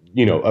to,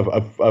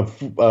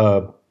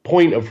 a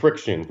point of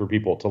friction for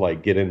people to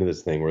like get into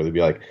this thing where they'd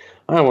be like,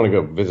 I don't want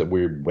to go visit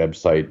weird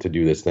website to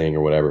do this thing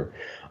or whatever.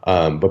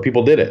 But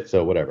people did it,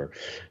 so whatever.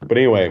 But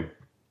anyway,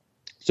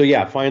 so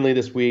yeah, finally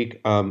this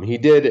week, he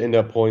did end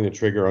up pulling the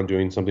trigger on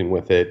doing something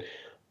with it.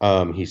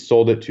 He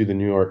sold it to the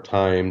New York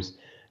Times.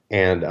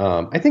 And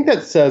I think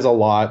that says a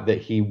lot that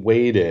he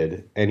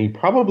waited, and he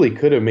probably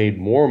could have made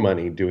more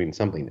money doing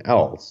something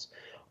else.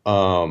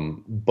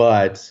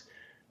 But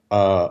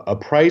a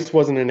price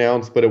wasn't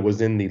announced, but it was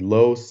in the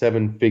low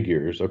seven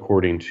figures,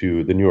 according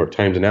to the New York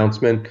Times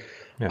announcement.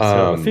 Yeah,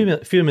 so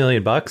a few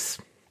million bucks.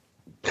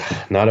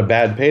 Not a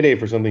bad payday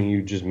for something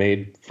you just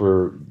made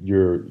for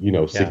your,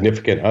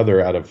 significant other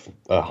out of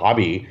a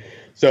hobby.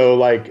 So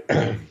like,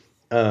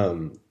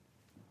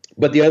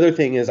 but the other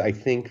thing is, I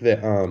think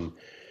that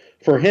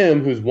for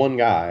him, who's one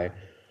guy,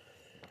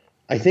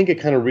 I think it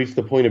kind of reached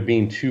the point of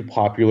being too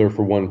popular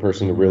for one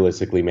person to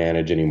realistically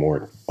manage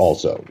anymore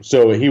also.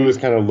 So he was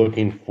kind of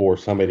looking for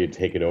somebody to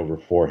take it over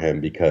for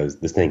him because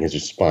this thing has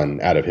just spun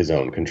out of his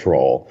own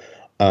control.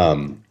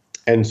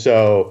 And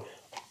so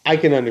I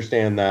can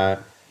understand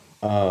that.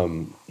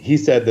 He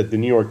said that the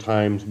New York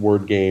Times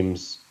word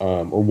games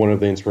are one of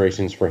the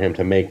inspirations for him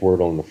to make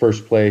Wordle in the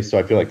first place. So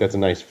I feel like that's a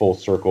nice full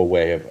circle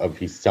way of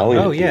he's selling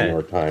it to the New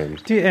York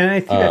Times. Dude, and I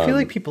feel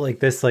like people like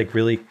this, like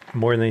really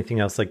more than anything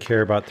else, like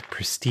care about the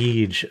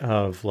prestige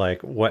of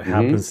like what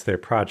happens to their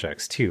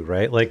projects too,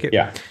 right? Like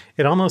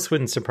it almost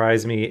wouldn't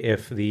surprise me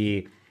if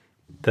the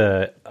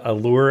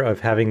allure of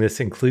having this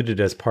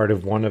included as part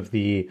of one of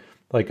the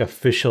like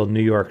official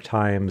New York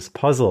Times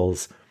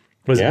puzzles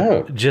was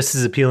just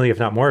as appealing, if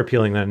not more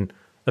appealing, than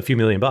a few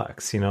million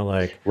bucks.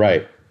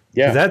 Right.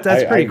 Yeah,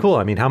 that's pretty cool.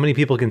 I mean, how many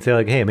people can say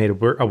like, "Hey, I made a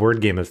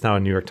word game that's now a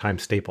New York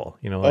Times staple"?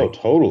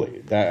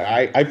 Totally.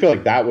 I feel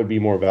like that would be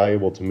more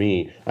valuable to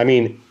me. I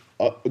mean,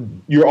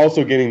 you're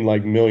also getting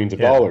like millions of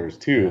dollars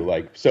too. Yeah.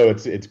 Like, so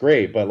it's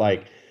great, but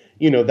like,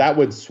 that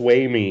would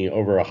sway me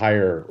over a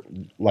higher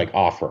like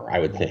offer. I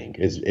would think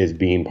is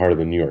being part of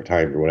the New York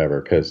Times or whatever,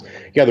 because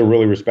they're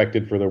really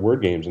respected for their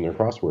word games and their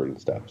crossword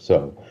and stuff.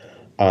 So.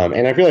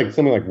 And I feel like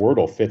something like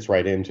Wordle fits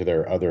right into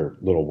their other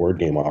little word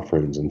game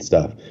offerings and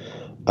stuff.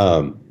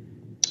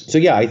 So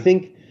yeah, I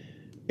think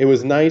it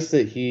was nice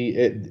that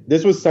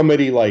this was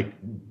somebody like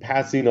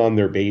passing on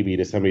their baby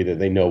to somebody that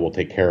they know will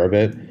take care of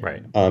it.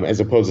 Right.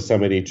 As opposed to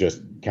somebody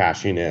just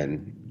cashing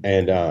in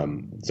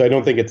And so I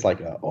don't think it's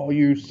like, oh,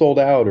 you sold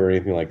out or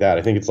anything like that.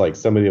 I think it's like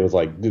somebody was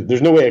like,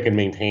 there's no way I can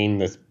maintain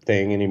this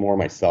thing anymore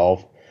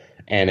myself.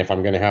 And if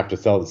I'm going to have to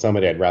sell it to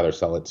somebody, I'd rather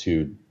sell it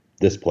to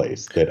this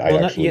place that I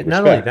actually respect.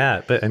 Not only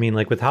that, but I mean,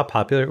 like with how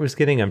popular it was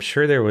getting, I'm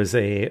sure there was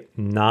a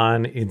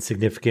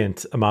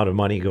non-insignificant amount of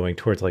money going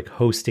towards like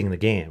hosting the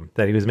game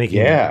that he was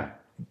making,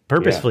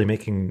 purposefully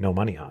making no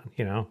money on,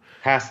 you know?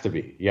 Has to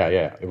be.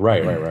 Yeah.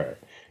 Right.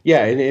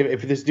 Yeah, and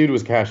if this dude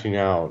was cashing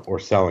out or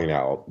selling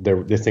out,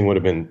 this thing would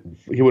have been,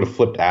 he would have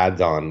flipped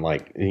ads on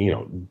like,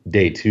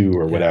 day 2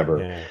 or whatever.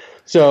 Yeah.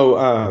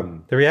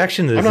 So the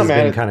reaction to this has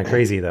been kind of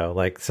crazy though.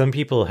 Like some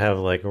people have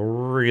like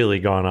really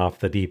gone off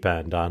the deep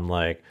end on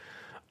like,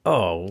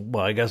 oh,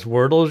 well, I guess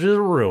Wordle's just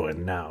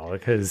ruined now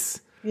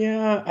because.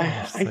 Yeah,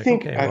 I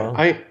think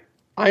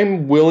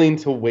I'm willing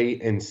to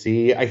wait and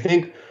see. I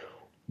think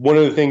one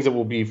of the things that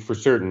will be for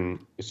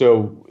certain,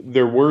 so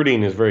their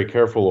wording is very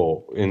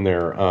careful in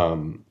their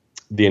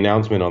the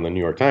announcement on the New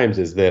York Times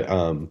is that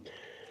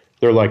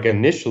they're like,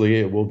 initially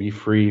it will be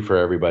free for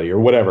everybody or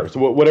whatever.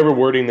 So whatever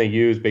wording they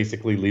use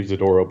basically leaves the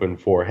door open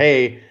for,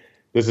 hey,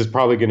 this is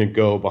probably going to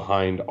go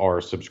behind our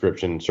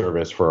subscription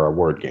service for our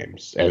word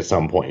games at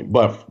some point.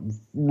 But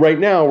right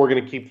now we're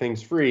going to keep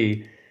things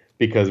free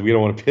because we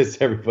don't want to piss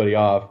everybody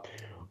off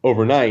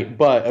overnight.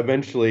 But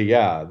eventually,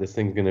 this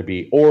thing's going to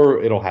be,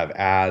 or it'll have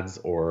ads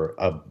or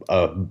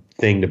a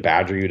thing to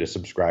badger you to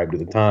subscribe to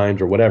the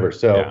Times or whatever.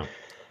 So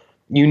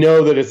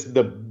that it's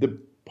the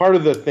part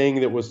of the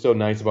thing that was so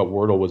nice about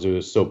Wordle was it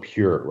was so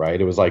pure,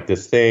 right? It was like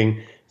this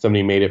thing,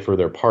 somebody made it for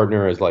their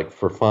partner as like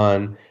for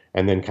fun,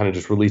 and then kind of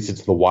just released it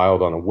to the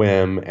wild on a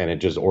whim, and it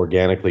just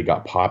organically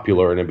got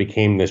popular, and it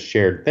became this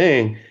shared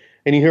thing.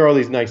 And you hear all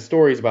these nice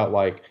stories about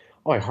like,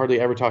 oh, I hardly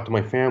ever talk to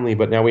my family,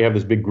 but now we have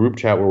this big group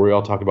chat where we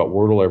all talk about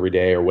Wordle every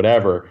day or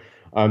whatever.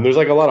 There's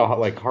like a lot of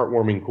like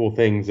heartwarming, cool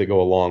things that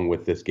go along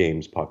with this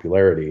game's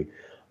popularity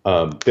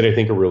that I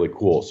think are really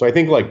cool. So I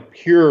think like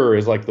pure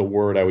is like the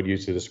word I would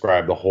use to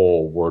describe the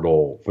whole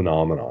Wordle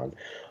phenomenon.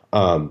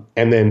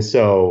 And then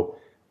so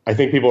I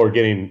think people are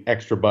getting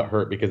extra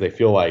butthurt because they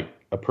feel like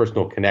a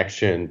personal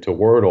connection to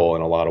Wordle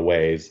in a lot of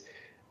ways,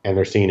 and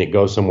they're seeing it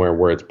go somewhere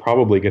where it's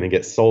probably going to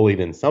get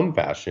sullied in some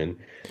fashion.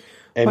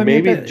 And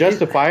maybe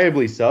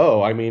justifiably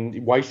so. I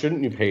mean, why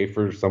shouldn't you pay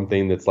for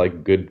something that's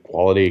like good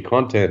quality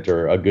content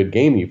or a good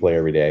game you play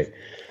every day?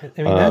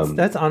 I mean,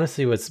 that's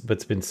honestly what's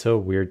been so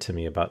weird to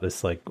me about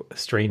this like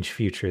strange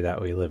future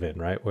that we live in,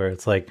 right? Where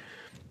it's like,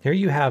 here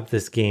you have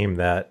this game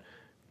that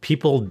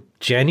people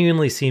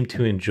genuinely seem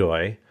to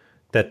enjoy,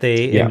 that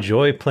they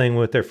enjoy playing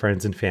with their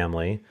friends and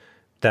family,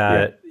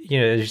 that,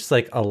 it's just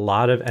like a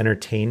lot of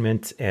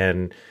entertainment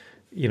and,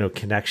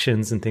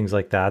 connections and things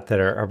like that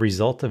are a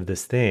result of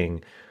this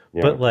thing.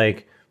 Yeah. But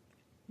like,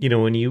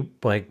 when you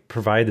like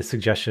provide the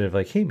suggestion of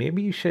like, hey,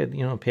 maybe you should,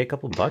 pay a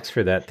couple bucks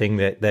for that thing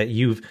that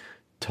you've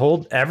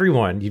told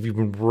everyone, you've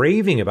been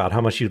raving about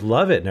how much you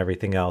love it and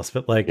everything else.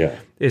 But like,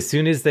 as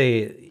soon as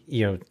they,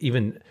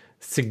 even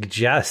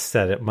suggest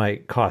that it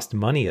might cost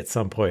money at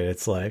some point,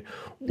 it's like,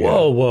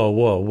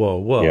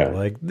 whoa. Yeah.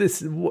 Like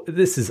this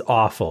is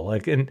awful.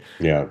 Like, and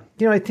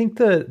I think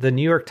the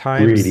New York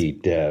Times, greedy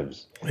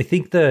devs. I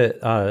think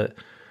the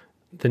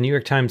New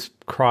York Times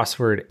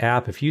crossword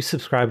app, if you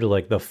subscribe to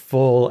like the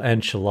full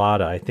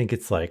enchilada, I think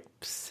it's like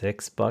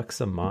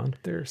 $6 a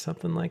month or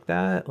something like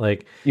that.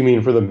 Like, you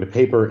mean for the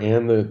paper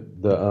and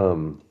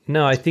the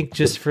No, I think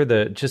just for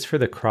the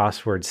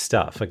crossword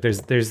stuff. Like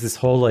there's this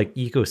whole like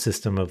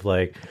ecosystem of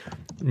like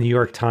New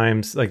York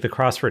Times, like the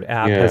crossword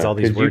app has all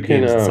these word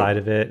games inside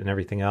of it and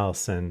everything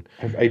else. And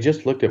I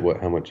just looked at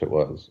how much it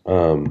was.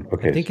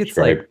 Okay, I think it's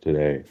like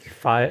today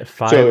 $5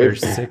 or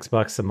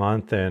 $6 a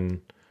month,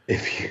 and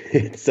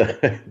this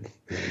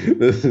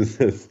is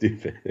so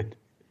stupid.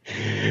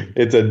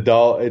 It's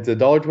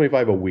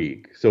 $1.25 a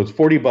week, so it's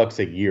 $40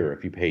 a year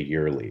if you pay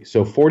yearly.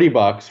 So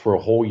 $40 for a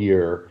whole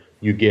year,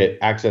 you get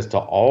access to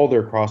all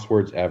their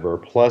crosswords ever,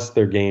 plus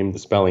their game, the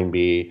spelling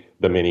bee,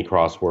 the mini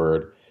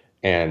crossword,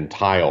 and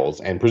tiles,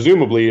 and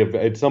presumably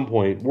at some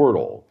point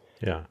Wordle.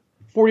 Yeah,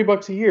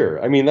 $40 a year.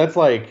 I mean, that's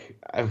like,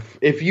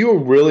 if you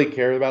really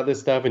care about this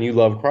stuff and you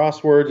love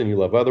crosswords and you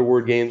love other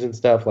word games and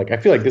stuff, like I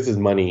feel like this is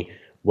money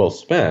well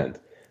spent.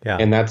 Yeah,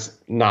 and that's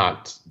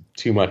not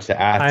too much to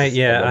ask.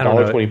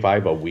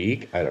 $1.25 a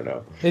week. I don't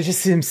know. It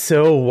just seems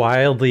so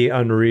wildly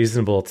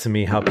unreasonable to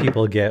me how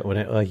people get when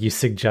it like you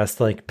suggest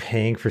like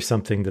paying for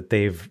something that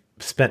they've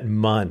spent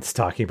months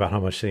talking about how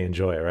much they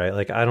enjoy. Right?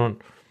 Like I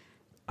don't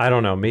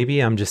know. Maybe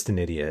I'm just an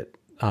idiot.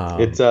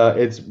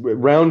 It's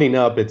rounding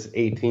up. It's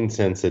 18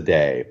 cents a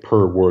day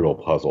per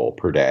Wordle puzzle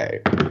per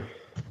day.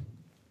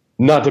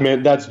 Not to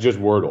mention that's just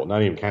Wordle,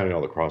 not even counting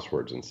all the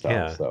crosswords and stuff.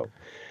 Yeah. So.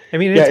 I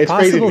mean, it's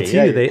possible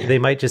too. Yeah. They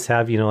might just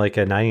have, like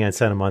a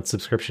 99-cent a month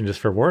subscription just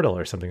for Wordle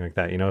or something like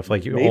that. If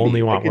like you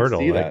only want Wordle,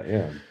 see that.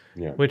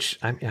 Yeah. Which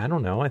I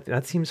don't know.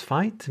 That seems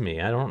fine to me.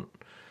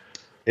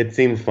 It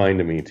seems fine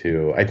to me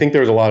too. I think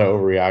there's a lot of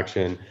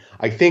overreaction.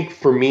 I think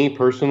for me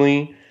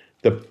personally,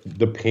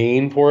 the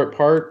paying for it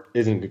part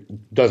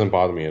doesn't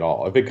bother me at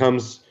all. If it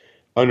comes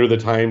under the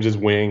Times'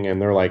 wing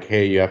and they're like,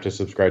 hey, you have to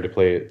subscribe to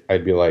play it,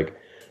 I'd be like,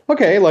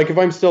 okay, like if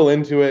I'm still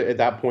into it at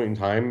that point in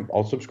time,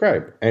 I'll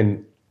subscribe.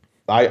 And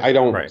I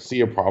don't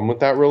see a problem with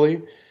that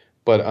really.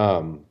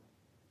 But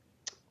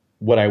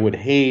what I would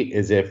hate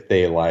is if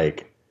they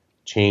like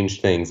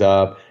change things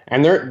up.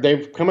 And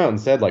they've come out and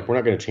said like, we're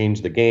not going to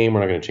change the game, we're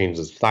not going to change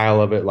the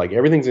style of it. Like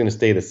everything's going to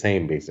stay the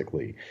same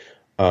basically.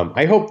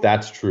 I hope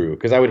that's true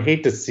because I would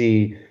hate to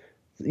see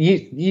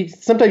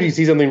sometimes you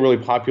see something really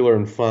popular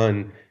and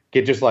fun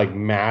get just like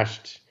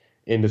mashed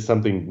into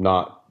something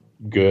not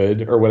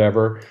good or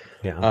whatever.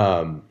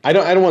 Yeah. I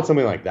don't want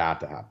something like that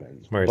to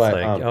happen. Where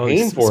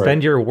it's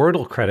spend your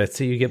Wordle credits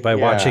that you get by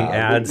watching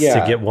ads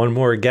to get one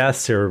more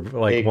guest or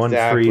like one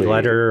free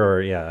letter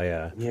or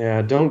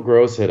Yeah, don't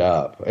gross it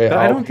up. But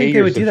I don't think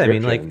they would do that. I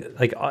mean,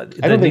 I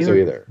don't think so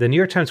either. The New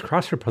York Times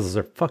crossword puzzles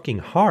are fucking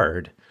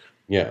hard.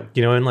 Yeah.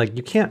 You know, and like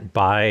you can't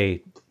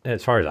buy,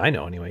 as far as I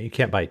know anyway, you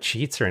can't buy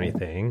cheats or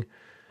anything.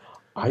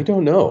 I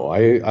don't know.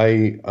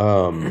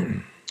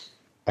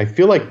 I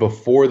feel like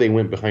before they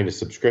went behind a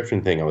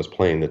subscription thing, I was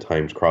playing the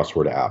Times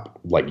crossword app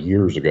like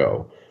years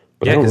ago.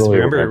 But yeah, because really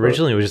remember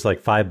originally it was just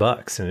like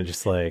 $5 and it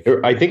just like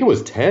I think it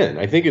was 10.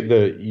 I think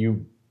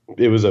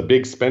it was a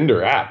big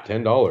spender app,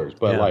 $10.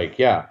 But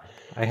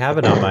I have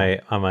it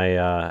on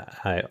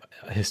my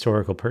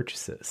historical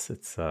purchases.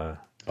 It's on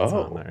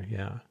there,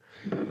 yeah.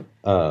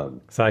 So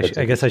I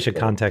guess I should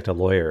contact a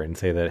lawyer and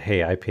say that,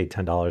 hey, I paid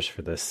 $10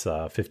 for this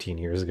 15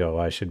 years ago.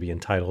 I should be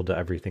entitled to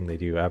everything they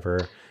do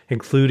ever,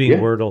 including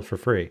Wordle for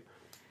free.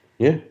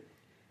 Yeah,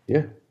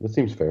 that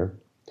seems fair.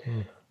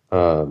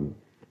 But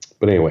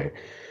anyway,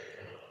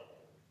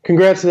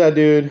 congrats to that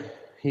dude.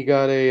 He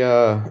got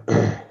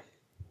a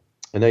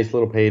nice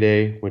little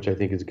payday, which I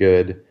think is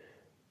good.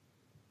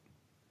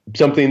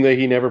 Something that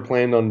he never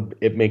planned on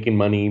it making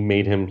money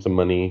made him some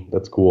money.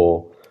 That's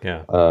cool.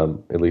 Yeah.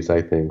 At least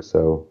I think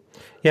so.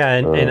 Yeah,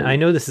 and I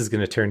know this is going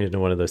to turn into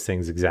one of those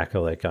things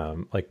exactly like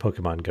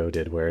Pokemon Go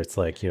did, where it's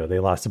like, you know, they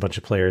lost a bunch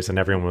of players and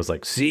everyone was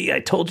like, see, I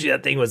told you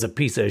that thing was a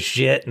piece of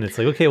shit. And it's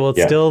like, okay, well,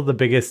 it's still the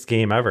biggest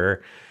game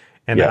ever.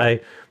 And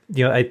the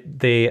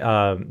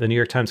New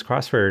York Times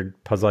crossword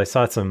puzzle, I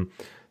saw some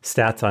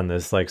stats on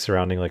this, like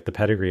surrounding like the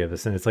pedigree of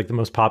this, and it's like the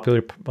most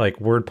popular like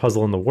word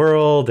puzzle in the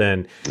world,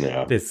 and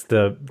it's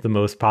the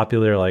most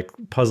popular like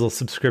puzzle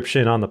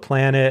subscription on the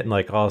planet, and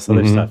like all this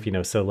other stuff, you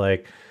know. So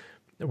like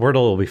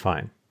Wordle will be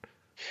fine.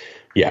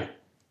 Yeah,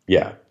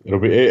 it'll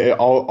be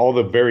all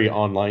the very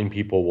online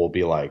people will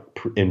be like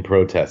in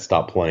protest,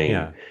 stop playing.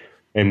 Yeah.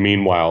 And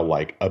meanwhile,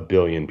 like a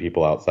billion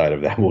people outside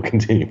of that will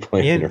continue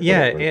playing. I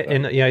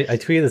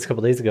tweeted this a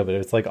couple days ago, but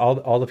it's like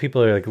all the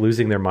people are like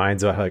losing their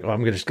minds about like, oh,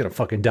 I'm just gonna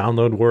fucking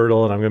download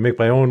Wordle and I'm gonna make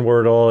my own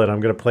Wordle and I'm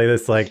gonna play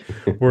this like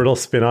Wordle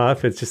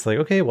spin-off. It's just like,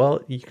 okay,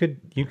 well, you can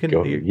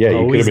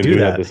always do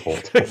that this whole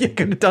time. You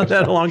could have done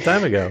that a long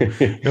time ago.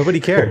 Nobody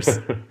cares.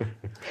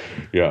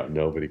 Yeah,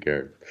 nobody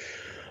cared.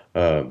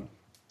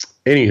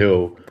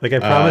 Anywho, like I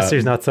promise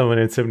there's not someone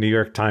in some New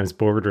York Times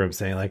boardroom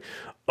saying like,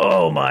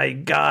 oh my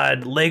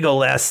God,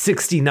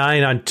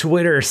 Legolas69 on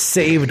Twitter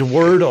saved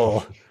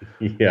Wordle.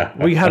 Yeah.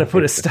 We got to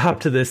put a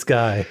stop to this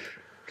guy.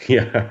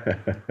 Yeah.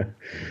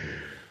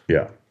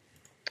 Yeah.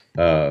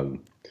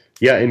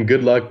 And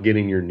good luck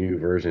getting your new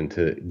version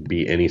to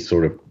be any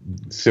sort of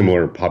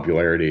similar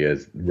popularity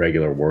as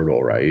regular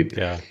Wordle, right?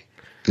 Yeah.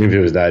 If it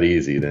was that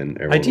easy, then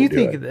everyone I do would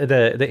think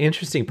the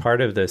interesting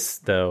part of this,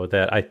 though,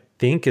 that I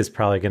think is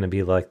probably going to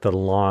be like the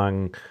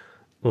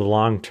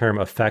long-term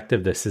effect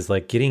of this is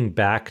like getting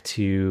back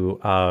to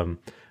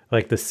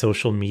like the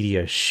social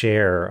media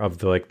share of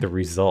the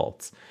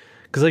results,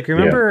 because like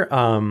remember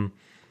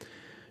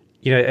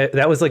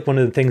that was like one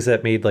of the things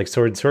that made like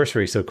Sword and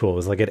Sorcery so cool,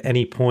 was like at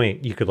any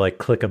point you could like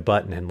click a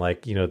button and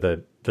like, you know,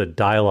 the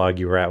dialogue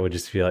you were at would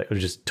just be like, it would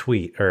just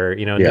tweet, or,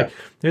 you know,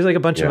 there's like a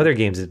bunch of other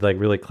games that did like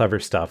really clever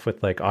stuff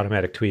with like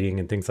automatic tweeting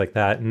and things like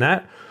that, and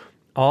that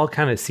all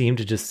kind of seemed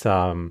to just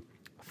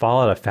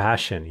fall out of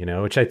fashion, you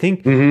know, which I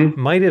think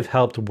might have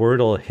helped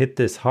Wordle hit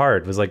this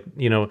hard. Was like,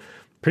 you know,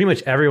 pretty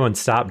much everyone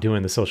stopped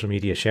doing the social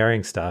media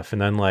sharing stuff,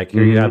 and then like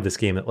here you have this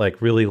game that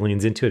like really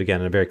leans into it again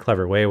in a very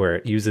clever way, where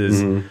it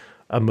uses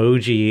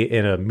emoji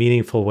in a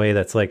meaningful way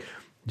that's like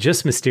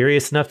just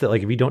mysterious enough that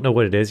like if you don't know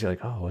what it is, you're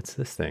like, oh, what's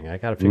this thing? I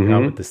got to figure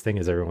out what this thing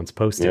is everyone's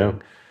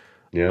posting.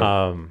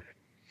 Yeah.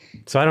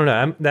 So I don't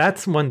know.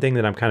 That's one thing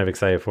that I'm kind of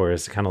excited for,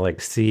 is to kind of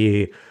like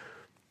see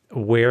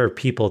where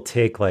people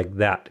take like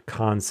that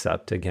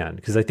concept again,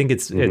 because I think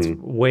it's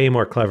way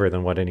more clever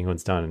than what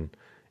anyone's done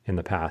in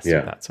the past.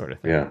 Or that sort of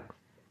thing.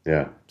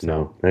 So.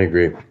 No, I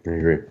agree.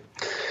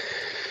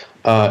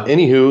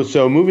 Anywho,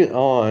 so moving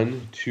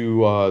on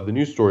to the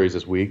news stories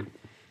this week.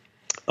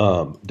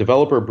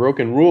 Developer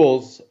Broken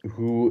Rules,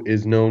 who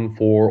is known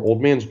for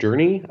Old Man's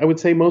Journey, I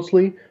would say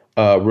mostly.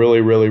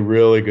 Really, really,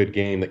 really good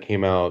game that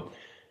came out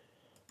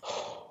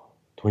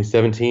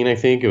 2017, I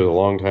think. It was a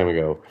long time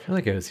ago. I feel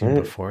like it was even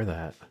before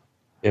that.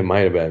 It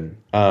might have been.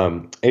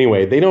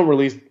 Anyway, they don't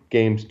release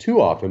games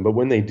too often, but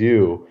when they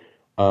do,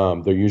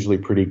 They're usually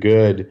pretty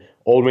good.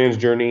 Old Man's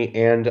Journey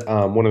and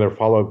one of their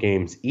follow-up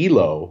games,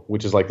 ELO,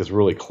 which is like this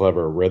really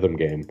clever rhythm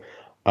game,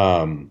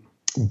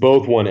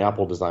 both won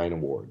Apple Design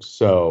Awards.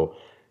 So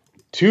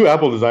 2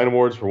 Apple Design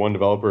Awards for one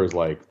developer is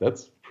like,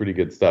 that's pretty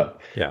good stuff.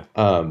 Yeah.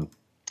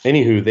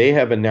 Anywho, they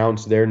have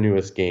announced their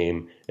newest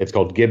game. It's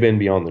called Gibbon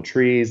Beyond the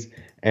Trees.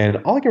 And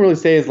all I can really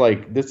say is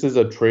like, this is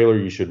a trailer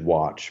you should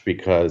watch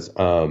because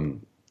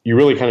you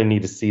really kind of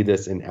need to see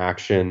this in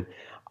action.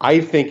 I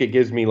think it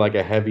gives me like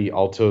a heavy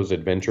Alto's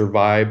Adventure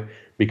vibe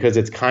because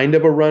it's kind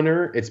of a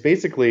runner. It's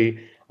basically,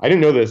 I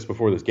didn't know this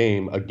before this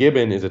game, a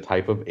gibbon is a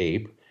type of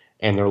ape,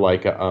 and they're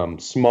like a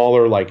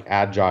smaller, like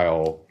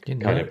agile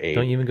kind of ape.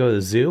 Don't you even go to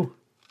the zoo?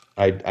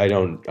 I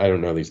don't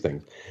know these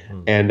things.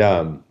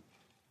 And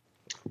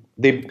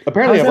they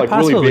apparently have like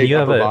really big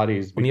upper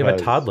bodies. When you have a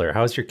toddler,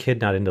 how is your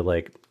kid not into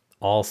like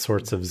all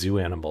sorts of zoo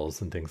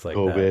animals and things like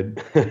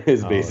COVID that?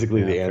 Is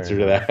basically the answer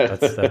to that.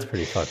 That's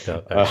pretty fucked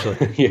up,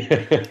 actually.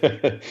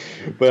 Yeah.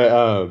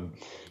 But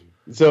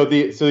so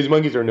these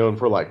monkeys are known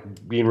for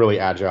like being really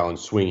agile and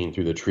swinging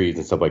through the trees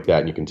and stuff like that,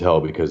 and you can tell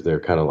because they're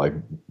kind of like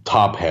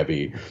top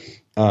heavy.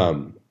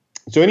 So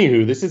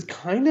anywho, this is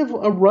kind of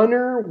a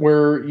runner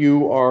where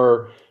you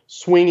are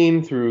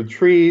swinging through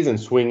trees and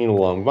swinging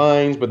along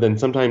vines, but then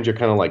sometimes you're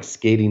kind of like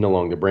skating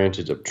along the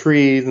branches of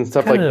trees and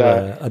stuff like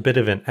that. A bit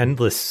of an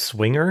endless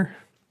swinger.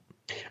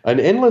 An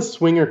endless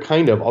swinger,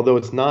 kind of, although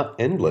it's not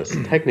endless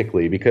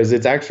technically because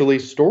it's actually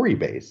story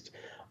based,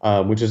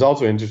 which is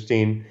also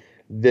interesting.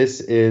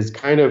 This is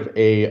kind of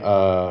a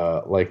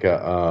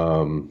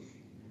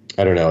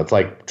I don't know. It's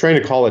like trying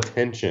to call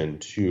attention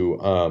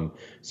to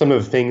some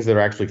of the things that are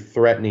actually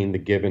threatening the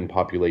gibbon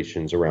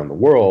populations around the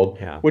world,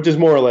 which is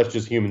more or less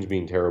just humans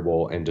being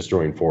terrible and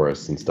destroying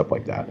forests and stuff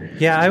like that.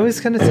 Yeah, I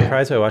was kind of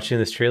surprised by watching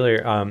this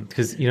trailer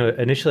because,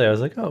 initially I was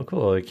like, oh,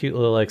 cool, a cute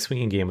little like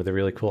swinging game with a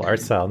really cool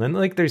art style. And then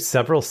like there's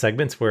several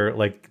segments where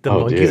like the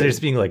monkeys are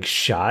just being like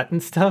shot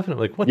and stuff. And I'm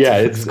like,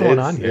 what's going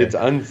on here? It's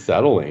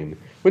unsettling,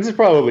 which is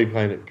probably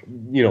kind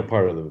of,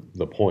 part of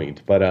the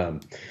point.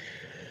 But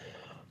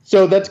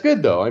so that's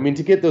good, though. I mean,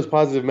 to get those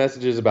positive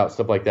messages about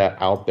stuff like that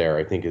out there,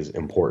 I think is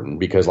important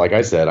because, like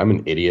I said, I'm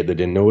an idiot that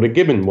didn't know what a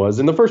gibbon was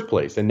in the first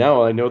place, and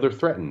now I know they're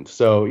threatened.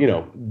 So,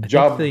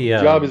 job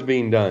is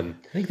being done.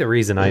 I think the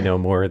reason I know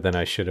more than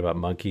I should about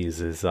monkeys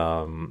is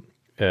when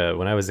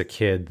I was a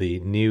kid,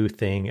 the new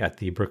thing at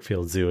the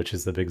Brookfield Zoo, which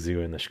is the big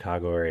zoo in the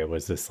Chicago area,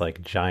 was this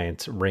like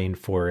giant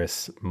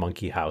rainforest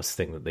monkey house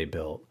thing that they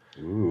built.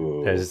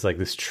 Ooh. It's like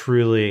this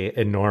truly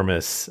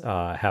enormous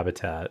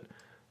habitat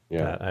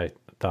that I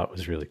thought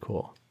was really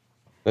cool.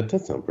 That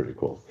does sound pretty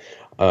cool.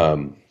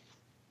 So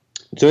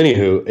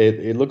anywho,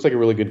 it looks like a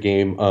really good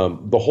game.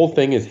 The whole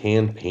thing is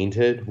hand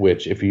painted,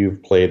 which if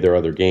you've played their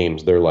other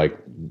games, they're like,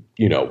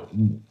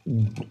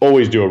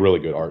 always do a really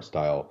good art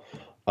style.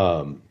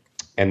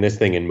 And this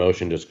thing in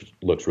motion just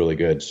looks really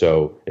good.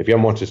 So if you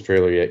haven't watched this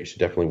trailer yet, you should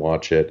definitely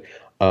watch it.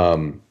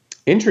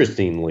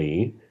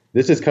 Interestingly,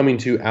 this is coming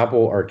to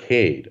Apple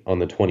Arcade on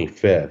the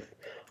 25th.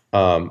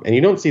 And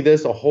you don't see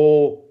this a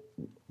whole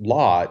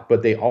lot,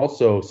 but they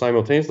also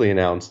simultaneously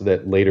announced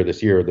that later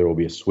this year there will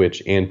be a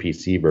Switch and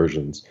PC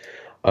versions.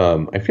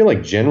 I feel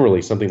like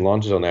generally something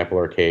launches on Apple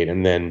Arcade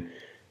and then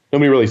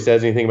nobody really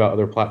says anything about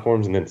other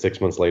platforms, and then 6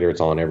 months later it's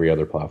on every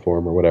other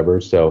platform or whatever.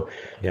 So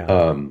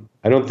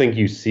I don't think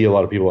you see a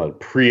lot of people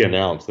that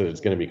pre-announce that it's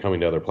going to be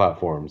coming to other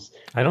platforms.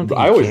 I don't think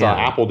I always thought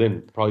Apple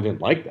probably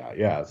didn't like that.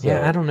 Yeah. So.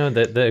 Yeah, I don't know.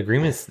 The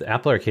agreements, the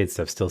Apple Arcade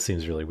stuff still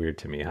seems really weird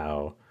to me.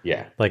 How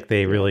like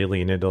they really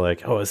lean into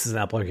like, oh, this is an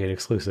Apple Arcade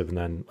exclusive, and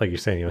then like you're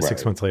saying,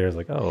 6 months later, it's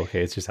like, oh,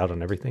 okay, it's just out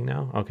on everything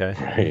now. Okay.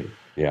 Right.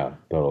 Yeah.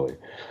 Totally.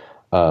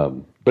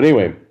 But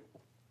anyway,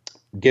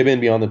 Gibbon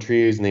Beyond the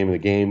Trees, name of the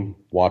game.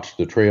 Watch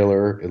the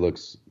trailer. It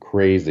looks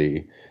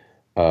crazy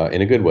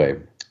in a good way.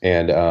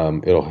 And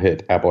it'll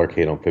hit Apple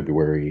Arcade on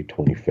February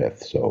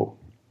 25th. So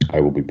I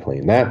will be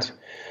playing that.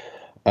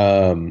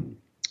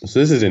 So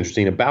this is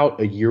interesting.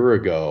 About a year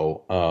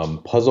ago,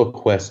 Puzzle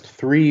Quest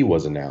 3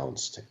 was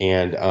announced.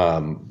 And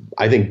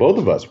I think both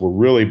of us were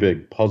really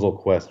big Puzzle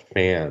Quest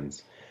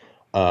fans,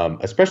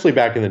 especially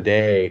back in the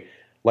day.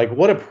 Like,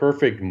 what a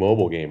perfect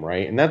mobile game,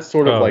 right? And that's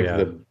sort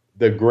of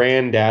the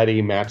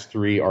granddaddy Match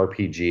 3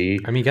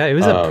 RPG. I mean, it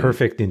was a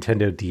perfect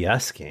Nintendo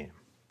DS game.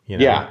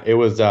 Yeah, it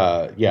was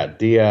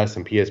DS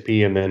and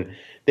PSP, and then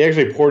they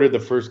actually ported the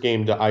first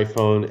game to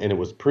iPhone, and it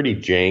was pretty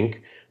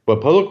jank.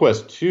 But Puzzle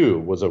Quest 2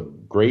 was a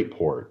great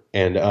port,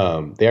 and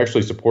they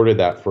actually supported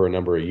that for a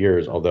number of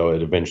years, although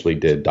it eventually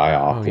did die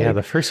off. Oh, yeah,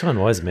 the first one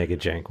was mega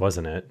jank,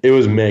 wasn't it? It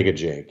was mega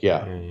jank,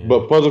 yeah.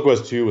 But Puzzle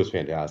Quest 2 was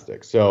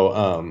fantastic.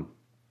 So,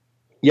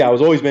 I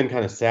was always been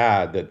kind of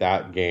sad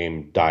that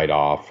game died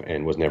off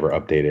and was never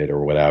updated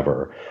or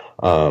whatever.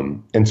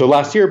 And so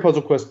last year,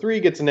 Puzzle Quest 3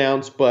 gets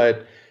announced,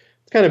 but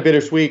it's kind of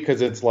bittersweet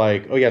because it's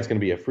like, oh yeah, it's going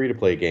to be a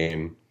free-to-play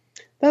game.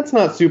 That's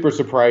not super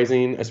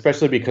surprising,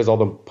 especially because all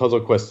the Puzzle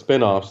Quest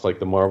spin-offs, like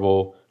the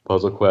Marvel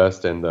Puzzle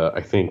Quest, and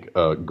I think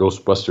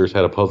Ghostbusters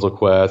had a Puzzle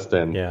Quest,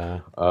 and Yeah.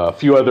 a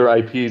few other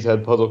IPs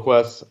had Puzzle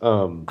Quests.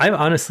 I've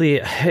honestly,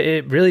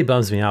 it really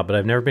bums me out, but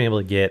I've never been able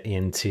to get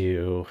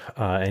into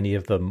any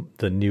of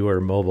the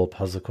newer mobile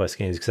Puzzle Quest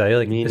games because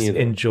I Me just neither.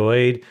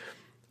 enjoyed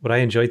what I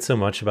enjoyed so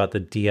much about the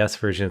DS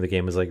version of the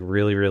game was like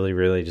really, really,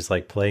 really just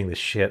like playing the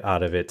shit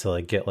out of it to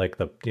like get like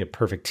the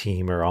perfect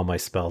team or all my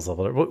spells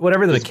leveled or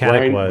whatever the Just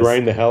mechanic was.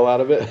 grind the hell out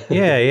of it.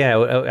 Yeah, yeah.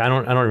 I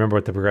don't remember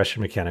what the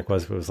progression mechanic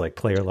was. If it was like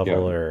player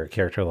level Yeah. or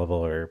character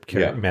level or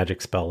Yeah.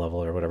 magic spell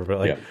level or whatever. But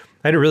like, Yeah.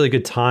 I had a really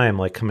good time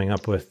like coming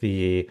up with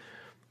the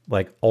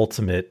like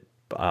ultimate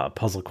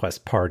Puzzle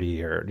Quest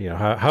party or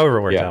however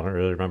it worked Yeah. out. I don't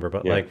really remember.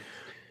 But Yeah. like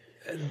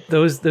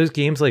those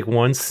games, like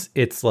once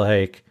it's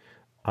like,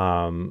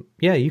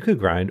 yeah, you could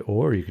grind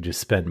or you could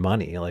just spend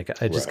money.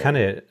 Like I just Right. kind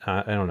of,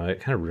 I don't know. It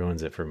kind of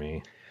ruins it for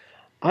me.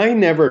 I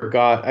never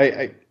got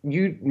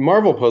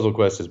Marvel Puzzle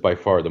Quest is by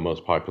far the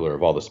most popular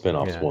of all the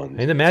spin-offs Yeah. ones.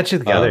 And the Magic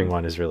the Gathering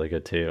one is really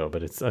good too,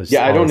 but it's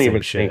Yeah, I all the don't same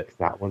even shit. think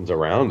that one's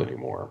around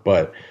anymore.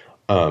 But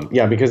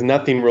yeah, because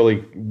nothing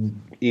really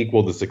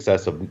equaled the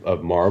success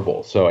of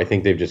Marvel. So I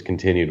think they've just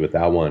continued with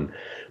that one.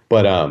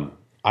 But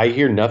I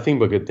hear nothing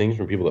but good things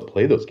from people that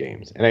play those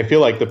games. And I feel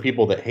like the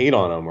people that hate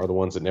on them are the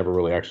ones that never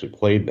really actually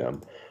played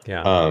them.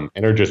 Yeah.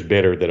 And are just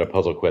bitter that a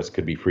Puzzle Quest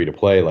could be free to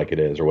play like it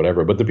is or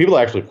whatever. But the people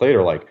that actually played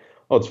are like,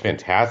 oh, it's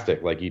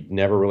fantastic. Like you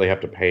never really have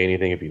to pay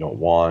anything if you don't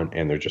want.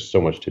 And there's just so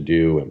much to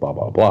do and blah,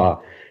 blah, blah,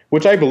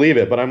 which I believe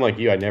it. But I'm like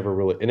you, it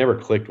never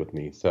clicked with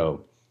me.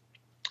 So,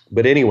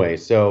 but anyway,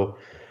 so,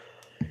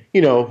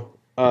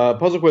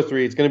 Puzzle Quest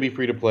 3, it's going to be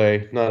free to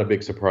play. Not a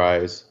big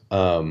surprise.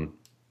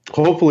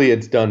 Hopefully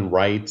it's done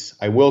right.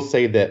 I will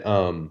say that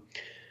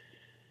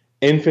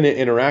Infinite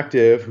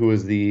Interactive, who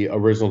is the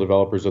original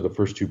developers of the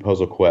first two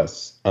Puzzle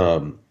Quests,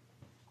 and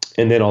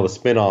then all the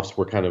spin-offs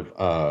were kind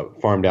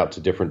of farmed out to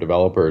different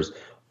developers.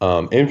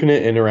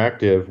 Infinite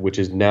Interactive, which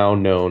is now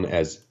known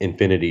as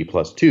Infinity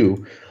Plus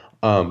 2,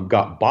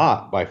 got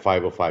bought by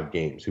 505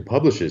 Games, who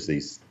publishes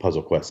these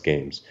Puzzle Quest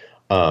games,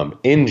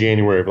 in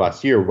January of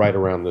last year, right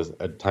around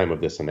the time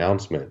of this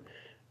announcement.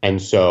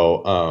 And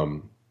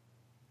so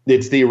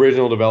it's the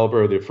original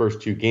developer of the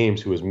first two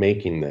games who was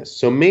making this.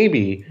 So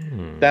maybe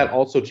that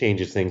also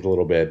changes things a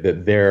little bit,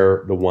 that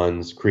they're the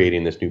ones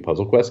creating this new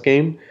Puzzle Quest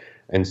game.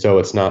 And so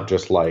it's not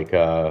just like,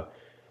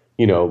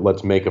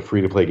 let's make a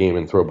free-to-play game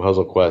and throw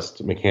Puzzle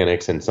Quest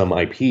mechanics and some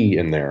IP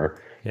in there.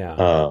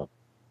 Yeah.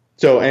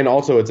 And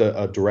also it's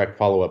a direct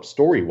follow-up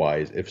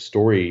story-wise. If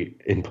story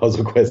in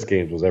Puzzle Quest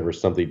games was ever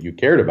something you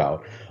cared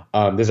about,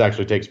 this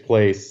actually takes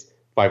place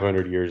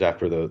 500 years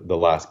after the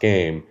last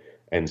game.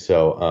 And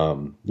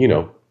so,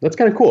 that's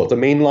kind of cool. It's a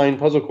mainline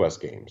Puzzle Quest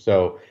game.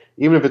 So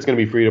even if it's going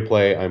to be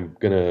free-to-play, I'm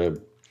going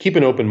to keep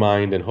an open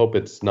mind and hope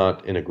it's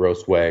not in a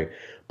gross way.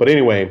 But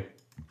anyway,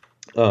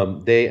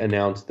 they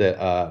announced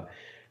that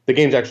the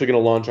game's actually going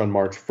to launch on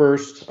March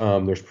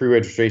 1st. There's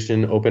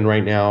pre-registration open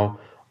right now.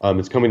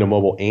 It's coming to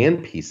mobile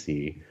and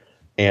PC.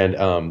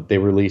 And they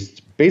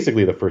released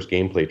basically the first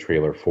gameplay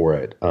trailer for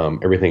it.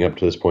 Everything up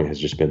to this point has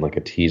just been like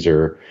a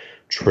teaser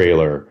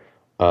trailer.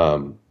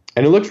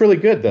 And it looks really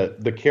good.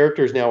 The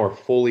characters now are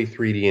fully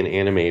 3D and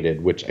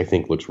animated, which I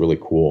think looks really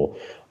cool.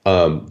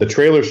 The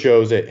trailer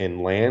shows it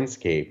in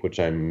landscape, which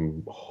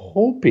I'm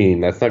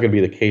hoping that's not going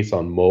to be the case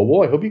on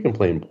mobile. I hope you can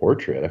play in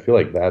portrait. I feel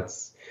like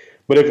that's...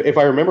 But if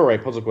I remember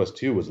right, Puzzle Quest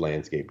 2 was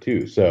landscape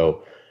too.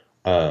 So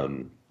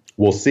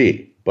we'll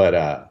see. But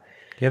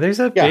yeah, there's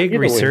a big either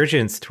way.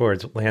 resurgence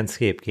towards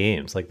landscape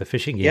games. Like the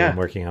fishing game I'm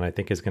working on, I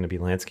think is going to be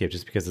landscape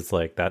just because it's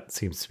like that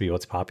seems to be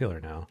what's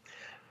popular now.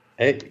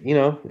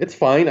 It's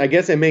fine. I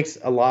guess it makes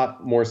a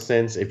lot more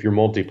sense if you're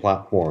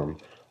multi-platform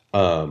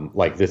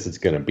like this is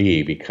going to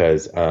be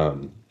because, I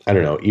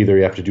don't know, either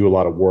you have to do a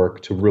lot of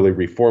work to really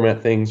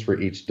reformat things for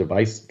each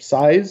device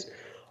size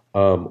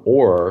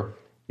or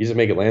you just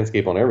make it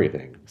landscape on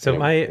everything. So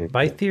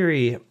my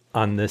theory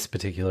on this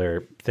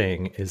particular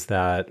thing is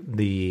that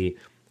the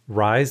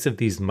rise of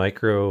these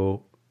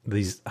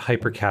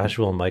hyper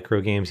casual micro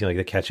games, like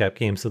the catch-up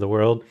games of the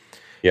world,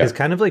 has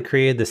kind of like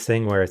created this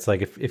thing where it's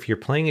like if you're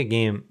playing a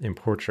game in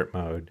portrait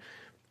mode,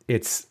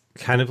 it's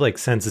kind of like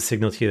sends a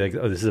signal to you like,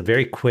 oh, this is a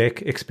very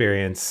quick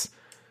experience,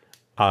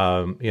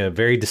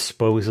 very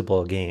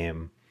disposable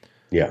game.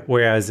 Yeah.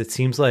 Whereas it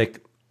seems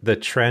like the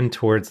trend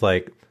towards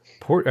like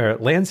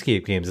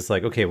landscape games, it's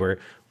like, okay,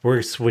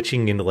 we're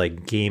switching into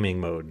like gaming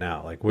mode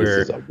now. Like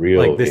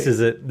this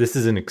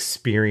is an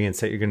experience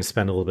that you're going to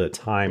spend a little bit of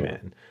time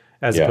in,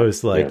 as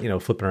opposed to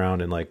like flipping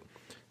around and like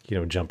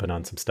jumping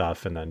on some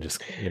stuff and then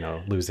just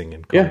losing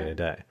and calling it a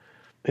day.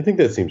 I think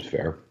that seems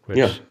fair.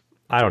 Which,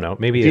 I don't know.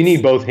 Maybe if you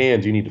need both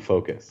hands, you need to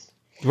focus.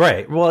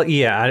 Right. Well,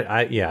 yeah.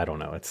 I don't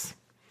know.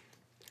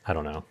 I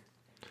don't know.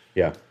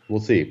 Yeah,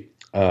 we'll see.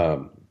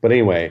 But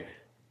anyway,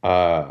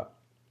 I'm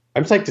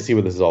psyched to see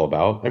what this is all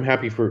about. I'm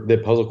happy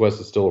that Puzzle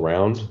Quest is still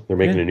around. They're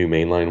making a new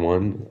mainline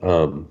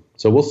one.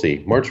 So we'll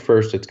see. March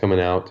 1st, it's coming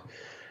out.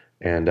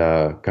 And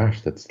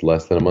gosh, that's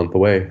less than a month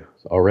away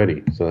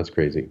already. So that's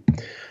crazy.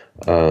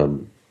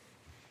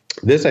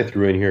 This I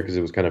threw in here because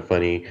it was kind of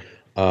funny.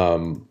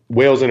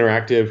 Wales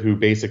Interactive, who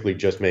basically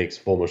just makes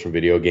full motion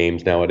video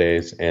games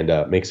nowadays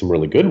and makes some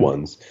really good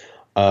ones,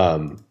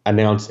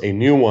 announced a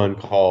new one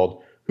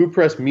called Who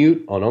Pressed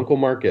Mute on Uncle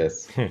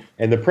Marcus.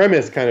 And the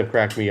premise kind of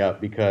cracked me up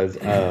because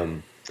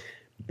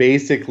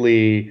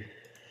basically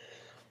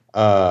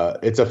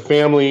it's a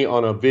family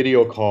on a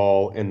video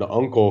call, and the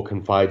uncle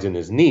confides in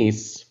his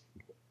niece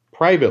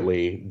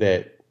privately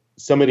that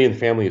somebody in the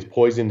family has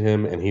poisoned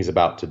him and he's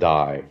about to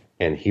die.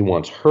 And he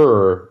wants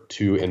her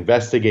to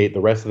investigate the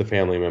rest of the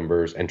family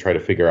members and try to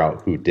figure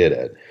out who did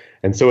it.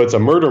 And so it's a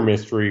murder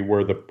mystery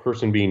where the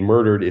person being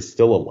murdered is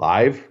still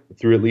alive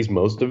through at least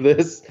most of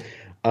this.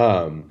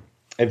 And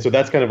so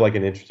that's kind of like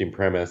an interesting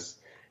premise.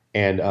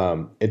 And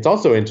it's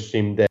also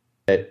interesting that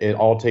it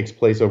all takes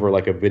place over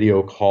like a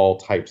video call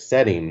type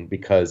setting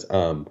because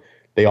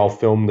they all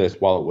filmed this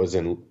while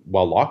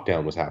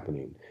lockdown was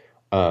happening.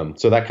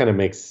 So that kind of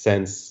makes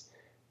sense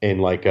in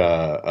like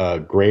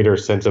a greater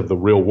sense of the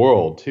real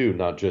world too,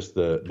 not just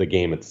the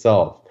game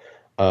itself.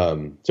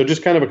 So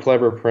just kind of a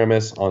clever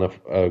premise on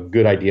a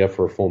good idea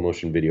for a full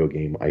motion video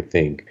game, I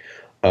think.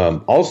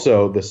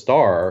 Also, the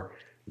star,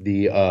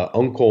 the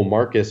Uncle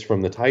Marcus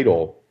from the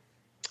title,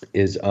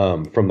 is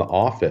from The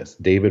Office,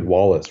 David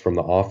Wallace from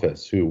The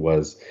Office, who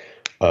was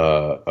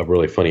a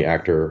really funny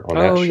actor on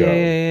that show.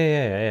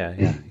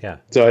 Yeah.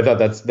 So I thought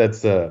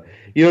that's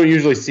you don't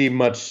usually see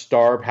much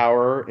star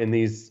power in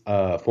these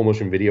full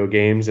motion video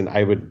games, and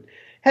I would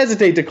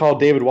hesitate to call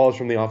David Wallace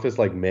from The Office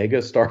like mega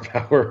star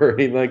power or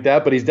anything like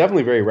that, but he's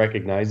definitely very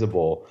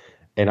recognizable,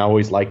 and I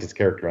always liked his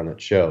character on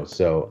that show.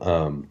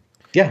 So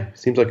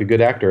seems like a good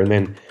actor. And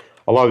then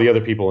a lot of the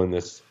other people in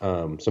this,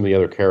 some of the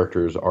other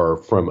characters are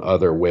from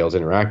other Wales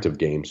Interactive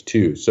games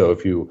too. So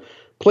if you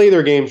play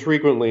their games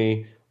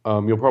frequently,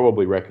 you'll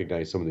probably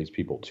recognize some of these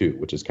people too,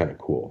 which is kind of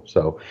cool.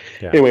 So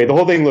anyway, the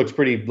whole thing looks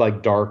pretty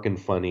like dark and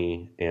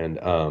funny.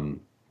 And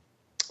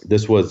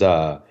this was,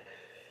 I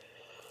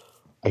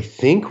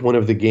think one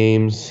of the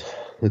games,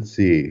 let's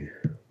see,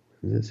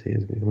 does it say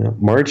it's going to come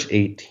out? March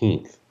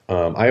 18th.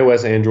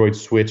 iOS, Android,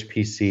 Switch,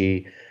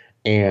 PC,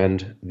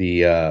 and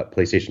the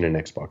PlayStation and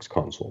Xbox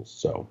consoles.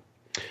 So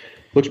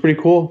looks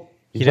pretty cool.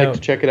 You'd like to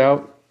check it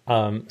out?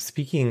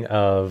 Speaking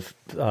of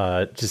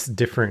just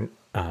different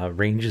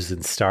ranges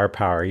in star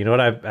power, you know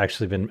what I've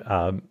actually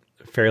been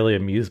fairly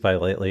amused by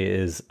lately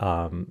is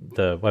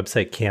the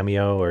website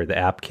Cameo, or the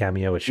app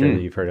Cameo, which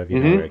surely you've heard of. You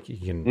know, like you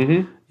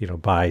can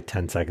buy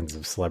 10 seconds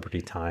of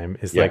celebrity time.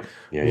 Is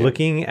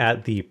looking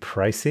at the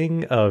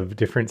pricing of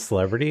different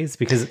celebrities,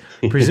 because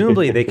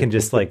presumably they can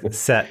just like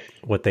set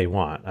what they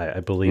want, I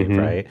believe,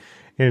 right?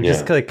 And it's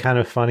just like kind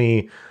of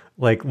funny,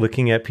 like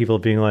looking at people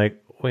being like,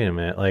 wait a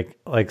minute,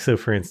 like so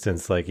for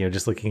instance, like, you know,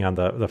 just looking on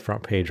the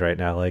front page right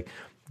now, like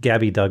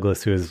Gabby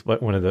Douglas, who is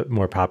one of the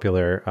more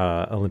popular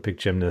Olympic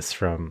gymnasts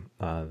from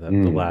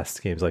the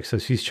last games, like, so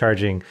she's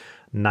charging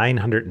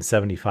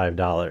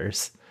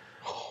 $975,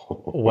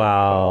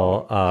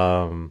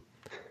 while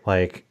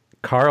like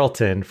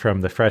Carlton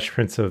from the Fresh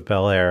Prince of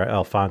Bel-Air,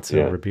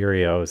 Alfonso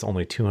Ribeiro, is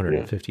only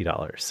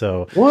 $250.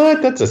 So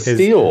what? That's a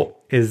steal.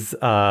 Is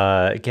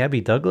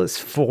Gabby Douglas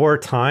 4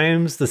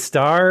 times the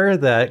star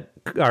that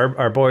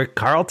our boy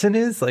Carlton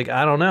is? Like,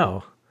 I don't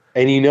know.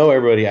 And you know,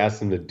 everybody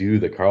asked him to do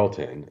the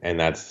Carlton, and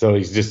that's so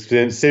he's just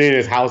sitting in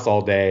his house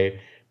all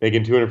day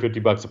making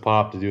 $250 a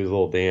pop to do his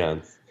little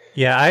dance.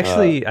 Yeah,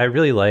 actually, I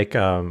really like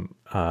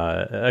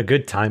a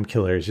good time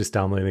killer is just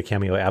downloading the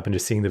Cameo app and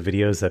just seeing the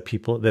videos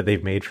that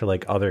they've made for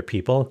like other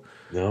people.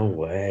 No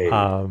way.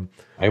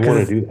 I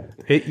want to do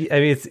that. I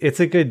mean, it's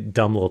a good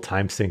dumb little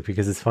time sink,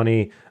 because it's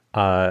funny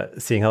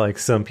seeing how like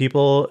some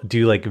people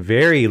do like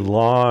very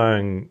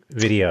long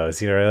videos,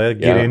 you know, like,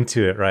 get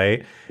into it,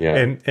 right?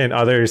 Yeah. And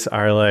others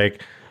are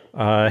like,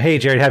 hey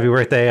Jared, happy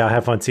birthday, I'll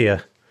have fun, see ya.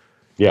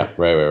 Yeah,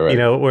 right. You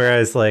know,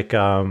 whereas like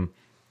I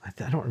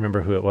don't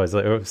remember who it was,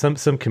 like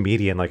some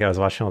comedian, like I was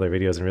watching all their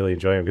videos and really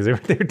enjoying them,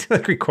 because they're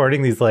like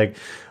recording these like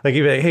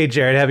you'd be like, hey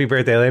Jared, happy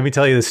birthday, let me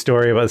tell you the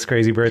story about this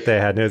crazy birthday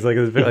I had. And it's like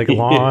a like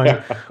long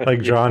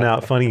like drawn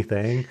out funny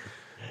thing.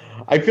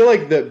 I feel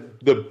like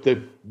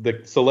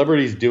the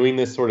celebrities doing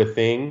this sort of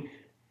thing,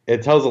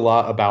 it tells a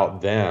lot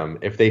about them.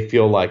 If they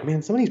feel like,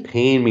 man, somebody's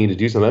paying me to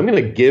do something, I'm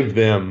going to give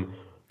them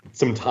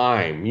some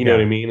time. You know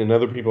what I mean? And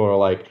other people are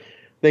like,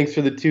 thanks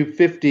for the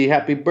 $250,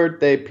 happy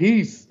birthday,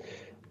 peace.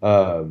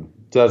 So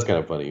that's kind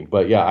of funny.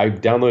 But yeah, I'm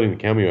downloading the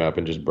Cameo app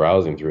and just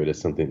browsing through it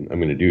is something I'm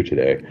going to do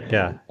today.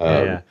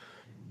 Yeah.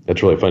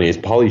 That's really funny. Is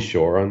Pauly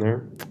Shore on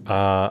there?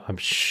 I'm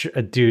sure,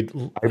 dude.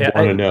 I want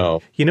to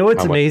know. You know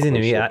what's amazing to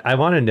me? I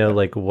want to know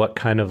like what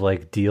kind of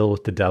like deal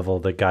with the devil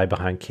the guy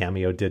behind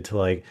Cameo did to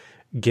like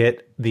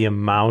get the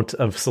amount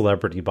of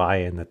celebrity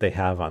buy-in that they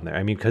have on there.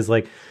 I mean, because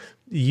like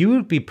you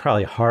would be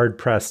probably hard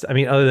pressed. I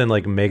mean, other than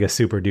like mega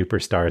super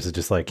duper stars that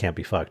just like can't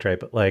be fucked, right?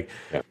 But like,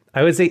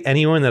 I would say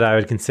anyone that I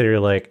would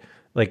consider like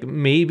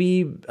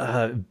maybe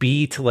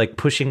B to like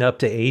pushing up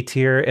to A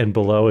tier and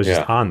below is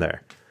just on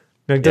there.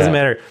 It doesn't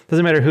matter.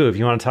 Doesn't matter who. If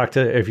you want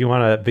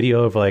a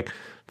video of like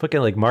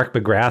fucking like Mark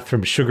McGrath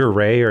from Sugar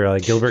Ray, or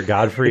like Gilbert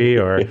Godfrey,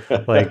 or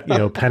like, you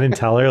know, Penn and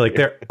Teller, like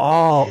they're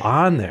all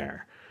on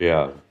there.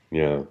 Yeah.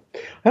 Yeah.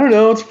 I don't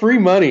know. It's free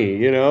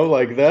money,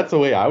 like that's the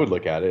way I would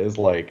look at it is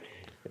like,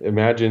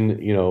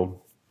 imagine,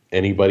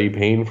 anybody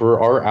paying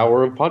for our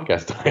hour of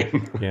podcast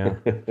time. Yeah.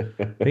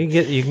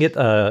 You can get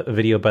a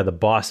video by the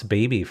Boss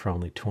Baby for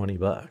only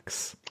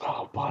 $20.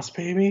 Oh, Boss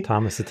Baby.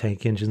 Thomas the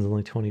Tank Engine's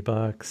only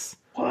 $20.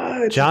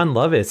 What? John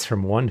Lovett's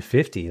from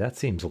 150. That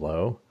seems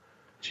low.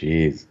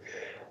 Jeez.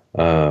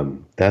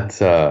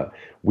 That's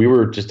we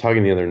were just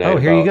talking the other night. Oh,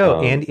 here you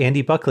about, go.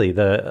 Andy Buckley.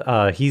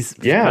 He's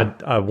Yeah,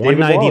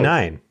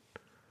 $199.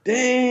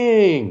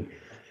 Dang.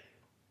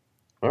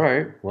 All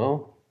right.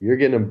 Well, you're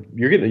getting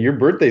your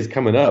birthday's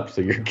coming up,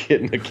 so you're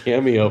getting a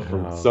cameo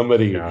from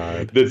somebody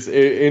that's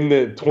in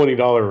the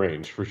 $20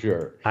 range for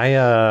sure.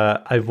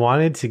 I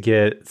wanted to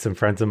get some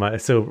friends of mine.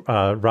 So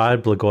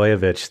Rod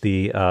Blagojevich,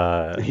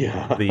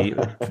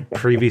 the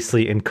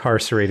previously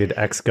incarcerated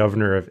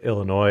ex-governor of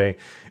Illinois,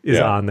 is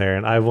on there,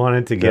 and I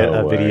wanted to get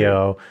a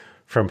video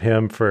from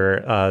him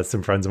for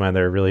some friends of mine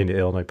that are really into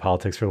Illinois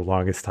politics for the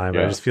longest time.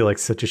 I just feel like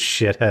such a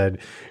shithead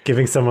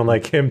giving someone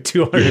like him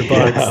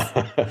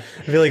 $200. I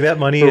feel like that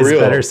money is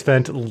better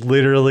spent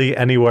literally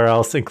anywhere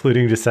else,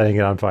 including just setting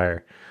it on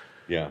fire.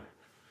 Yeah,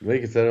 they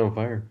can set it on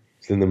fire.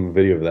 Send them a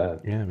video of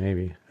that. Yeah,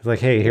 maybe. It's like,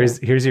 hey,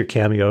 here's your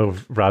cameo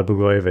of Rod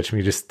Blagojevich.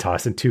 Me just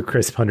tossing 2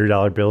 crisp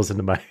 $100 bills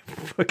into my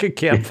fucking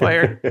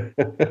campfire.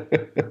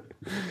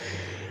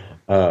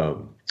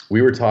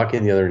 We were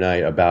talking the other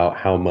night about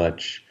how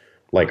much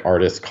like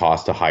artists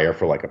cost to hire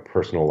for like a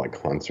personal like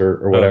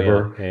concert or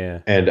whatever.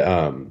 Yeah.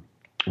 And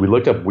we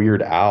looked up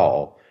Weird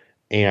Al,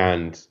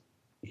 and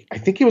I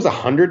think it was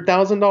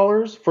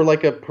 $100,000 for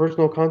like a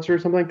personal concert or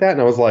something like that.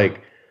 And I was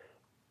like,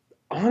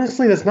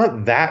 honestly, that's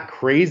not that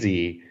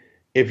crazy.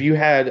 If you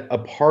had a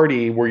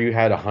party where you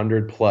had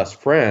 100+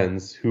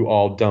 friends who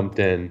all dumped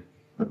in,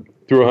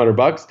 threw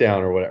 $100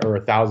 down or whatever, or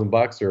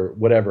 $1,000 or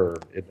whatever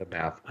in the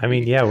math. I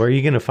mean, yeah, where are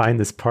you going to find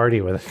this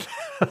party with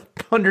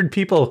 100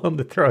 people willing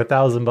to throw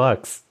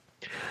 $1,000?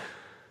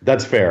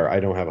 That's fair. I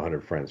don't have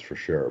 100 friends for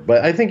sure,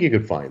 but I think you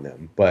could find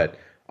them. But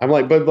I'm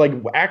like,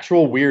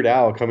 actual Weird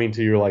Al coming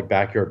to your like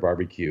backyard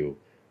barbecue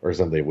or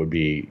something would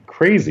be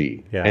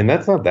crazy. Yeah. And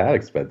that's not that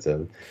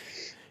expensive.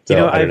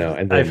 So, I don't know.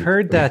 And then, I've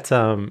heard that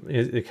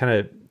it kind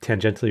of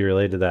tangentially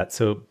related to that.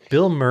 So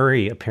Bill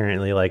Murray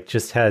apparently like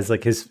just has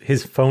like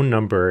his phone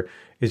number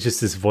is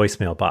just this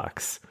voicemail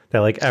box that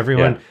like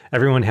everyone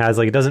has.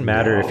 Like it doesn't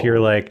matter if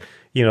you're like,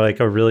 like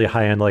a really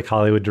high end like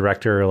Hollywood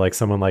director or like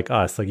someone like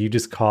us. Like you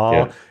just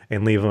call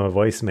and leave them a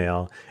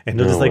voicemail, and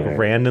they'll just like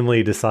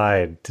randomly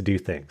decide to do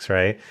things,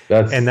 right?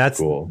 That's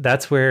cool.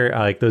 That's where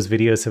like those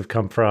videos have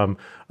come from,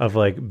 of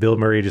like Bill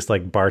Murray just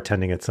like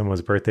bartending at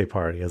someone's birthday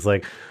party. It's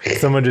like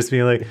someone just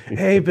being like,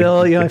 "Hey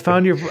Bill, I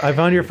found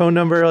your phone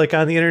number like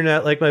on the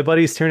internet. Like my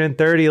buddy's turning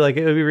 30. Like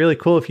it would be really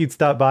cool if you'd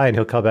stop by." And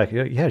he'll call back,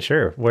 "Yeah,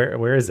 sure.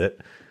 Where is it?"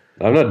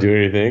 I'm not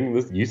doing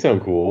anything. You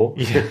sound cool.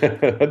 Yeah.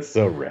 That's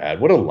so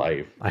rad. What a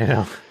life. I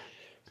know.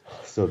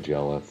 So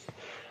jealous.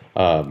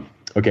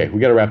 Okay, we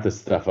got to wrap this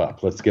stuff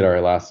up. Let's get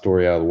our last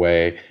story out of the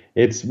way.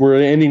 We're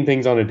ending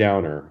things on a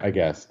downer, I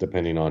guess,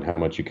 depending on how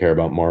much you care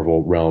about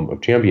Marvel Realm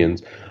of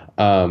Champions.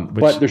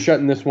 But they're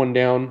shutting this one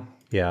down.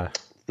 Yeah.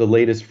 The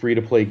latest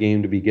free-to-play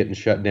game to be getting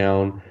shut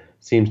down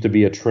seems to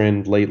be a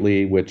trend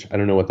lately, which I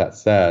don't know what that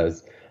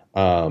says.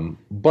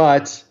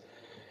 But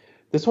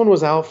this one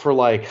was out for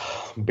like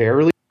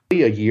barely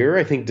a year.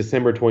 I think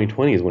December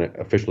 2020 is when it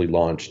officially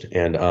launched,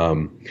 and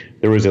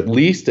there was at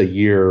least a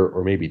year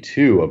or maybe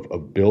 2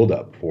 of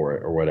build-up for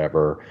it or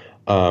whatever.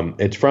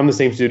 It's from the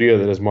same studio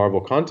that does Marvel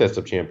Contest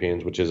of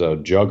Champions, which is a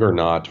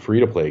juggernaut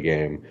free-to-play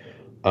game.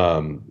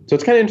 So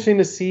it's kind of interesting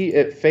to see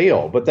it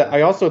fail, but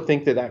I also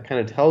think that kind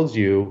of tells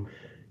you,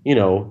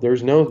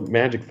 there's no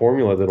magic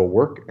formula that'll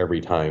work every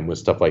time with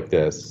stuff like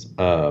this.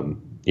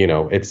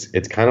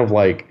 It's kind of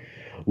like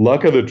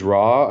luck of the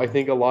draw. I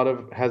think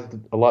has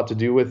a lot to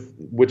do with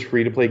which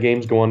free-to-play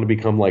games go on to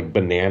become like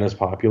bananas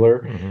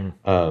popular.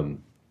 Mm-hmm.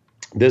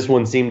 This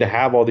one seemed to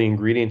have all the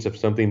ingredients of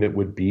something that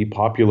would be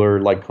popular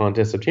like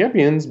Contest of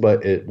Champions,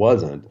 but it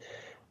wasn't.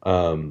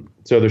 So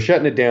they're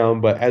shutting it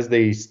down, but as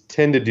they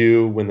tend to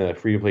do when the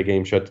free-to-play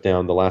game shuts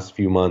down, the last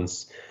few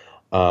months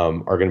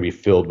are going to be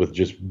filled with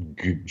just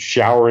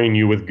showering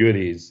you with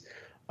goodies,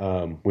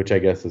 which I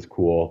guess is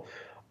cool.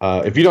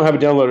 If you don't have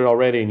it downloaded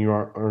already and you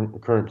aren't a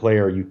current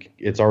player,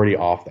 it's already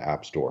off the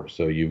App Store,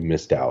 so you've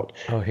missed out.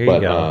 Oh, here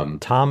you go.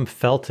 Tom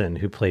Felton,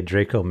 who played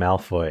Draco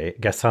Malfoy,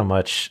 guess how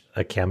much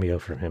a cameo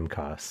from him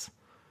costs?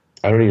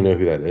 I don't even know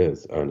who that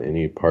is on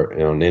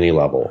any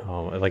level.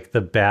 Oh, like the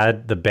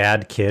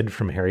bad kid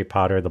from Harry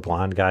Potter, the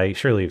blonde guy.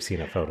 Surely you've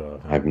seen a photo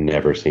of him. I've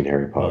never seen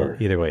Harry Potter.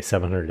 Well, either way,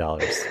 $700.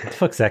 What the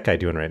fuck's that guy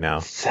doing right now?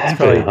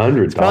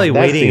 $700. He's probably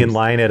waiting in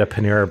line at a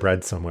Panera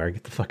Bread somewhere.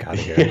 Get the fuck out of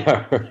here.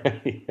 Yeah,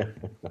 right.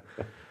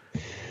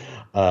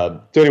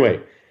 So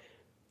anyway,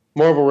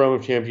 Marvel Realm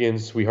of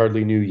Champions, we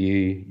hardly knew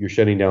ye. You're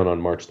shutting down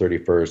on March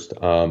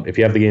 31st. If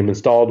you have the game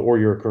installed or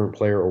you're a current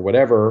player or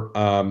whatever,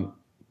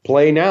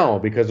 play now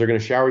because they're going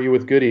to shower you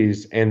with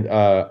goodies. And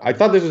I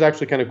thought this was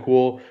actually kind of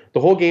cool. The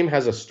whole game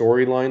has a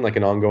storyline, like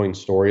an ongoing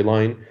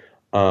storyline.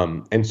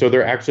 And so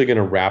they're actually going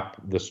to wrap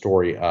the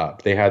story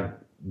up. They had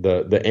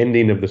the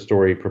ending of the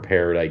story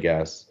prepared, I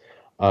guess.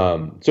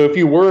 So if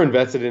you were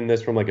invested in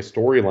this from like a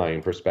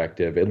storyline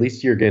perspective, at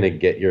least you're going to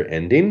get your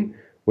ending,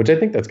 which I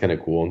think that's kind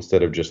of cool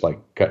instead of just like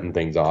cutting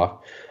things off.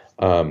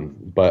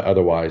 But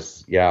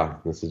otherwise, yeah,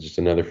 this is just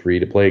another free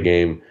to play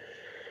game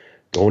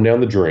going down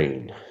the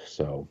drain.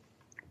 So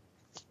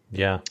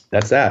yeah,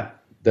 that's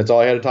that. That's all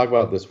I had to talk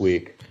about this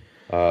week.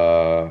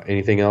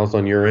 Anything else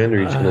on your end, or are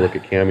you just going to look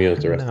at cameos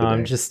the rest of the day?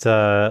 I'm just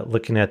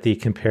looking at the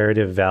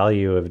comparative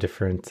value of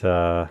different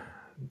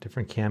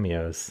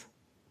cameos.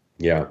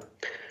 Yeah.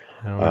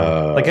 I don't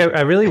know. Like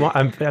I really want.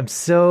 I'm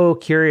so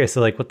curious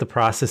of like what the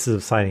process is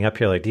of signing up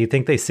here. Like, do you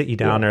think they sit you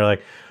down? They're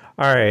like,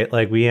 all right,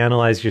 like we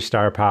analyzed your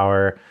star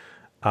power.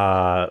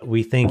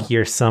 We think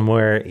you're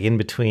somewhere in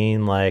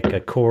between like a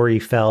Corey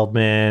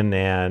Feldman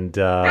and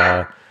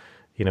a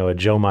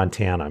Joe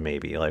Montana,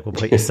 maybe. Like we'll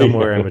put you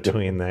somewhere in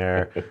between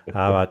there.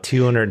 About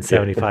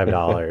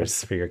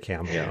 $275 for your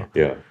cameo.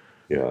 Yeah,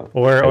 yeah.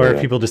 Or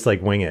if people just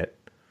like wing it.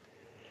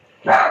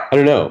 I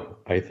don't know.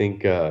 I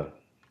think.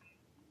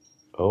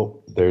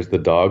 Oh, there's the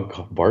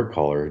dog bark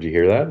collar. Did you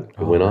hear that?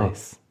 It went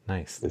off.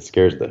 Nice. It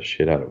scares the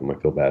shit out of him. I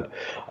feel bad.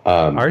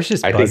 Ours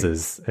just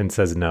buzzes and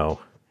says no.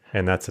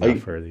 And that's enough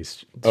for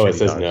these. Oh, it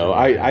says no.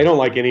 I don't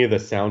like any of the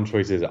sound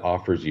choices it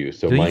offers you.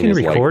 So you can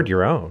record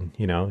your own,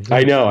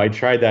 I know. I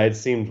tried that. It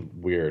seemed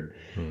weird.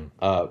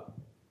 But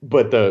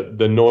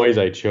the noise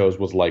I chose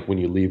was like when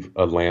you leave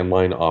a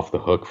landline off the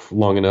hook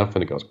long enough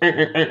and it goes.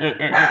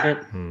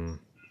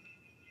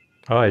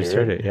 Oh, I just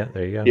heard it. Yeah,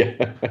 there you go. Yeah.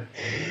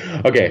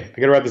 Okay, I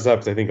got to wrap this up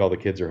because I think all the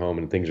kids are home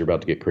and things are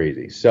about to get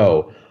crazy.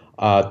 So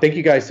thank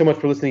you guys so much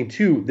for listening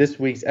to this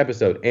week's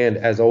episode. And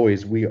as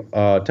always,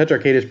 Touch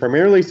Arcade is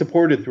primarily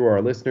supported through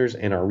our listeners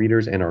and our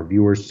readers and our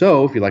viewers.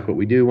 So if you like what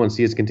we do, want to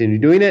see us continue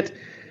doing it,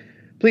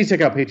 please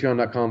check out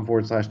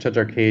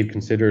patreon.com/TouchArcade.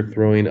 Consider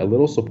throwing a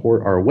little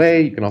support our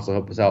way. You can also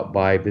help us out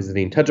by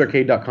visiting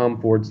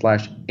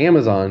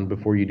toucharcade.com/Amazon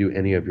before you do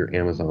any of your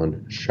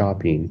Amazon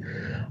shopping.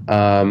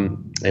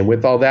 And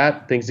with all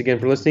that, thanks again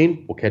for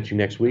listening. We'll catch you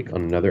next week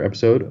on another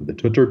episode of the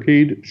Touch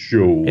Arcade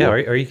Show. Yeah,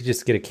 or you could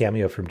just get a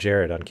cameo from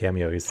Jared on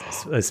Cameo. He's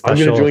a special, I'm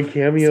going to join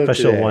Cameo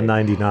special today.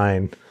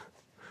 $199.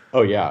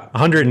 Oh, yeah.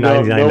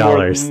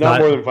 $199. Not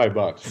more than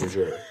 $5 for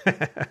sure.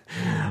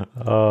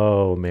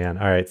 Oh, man.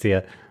 All right. See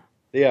ya.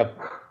 Yeah.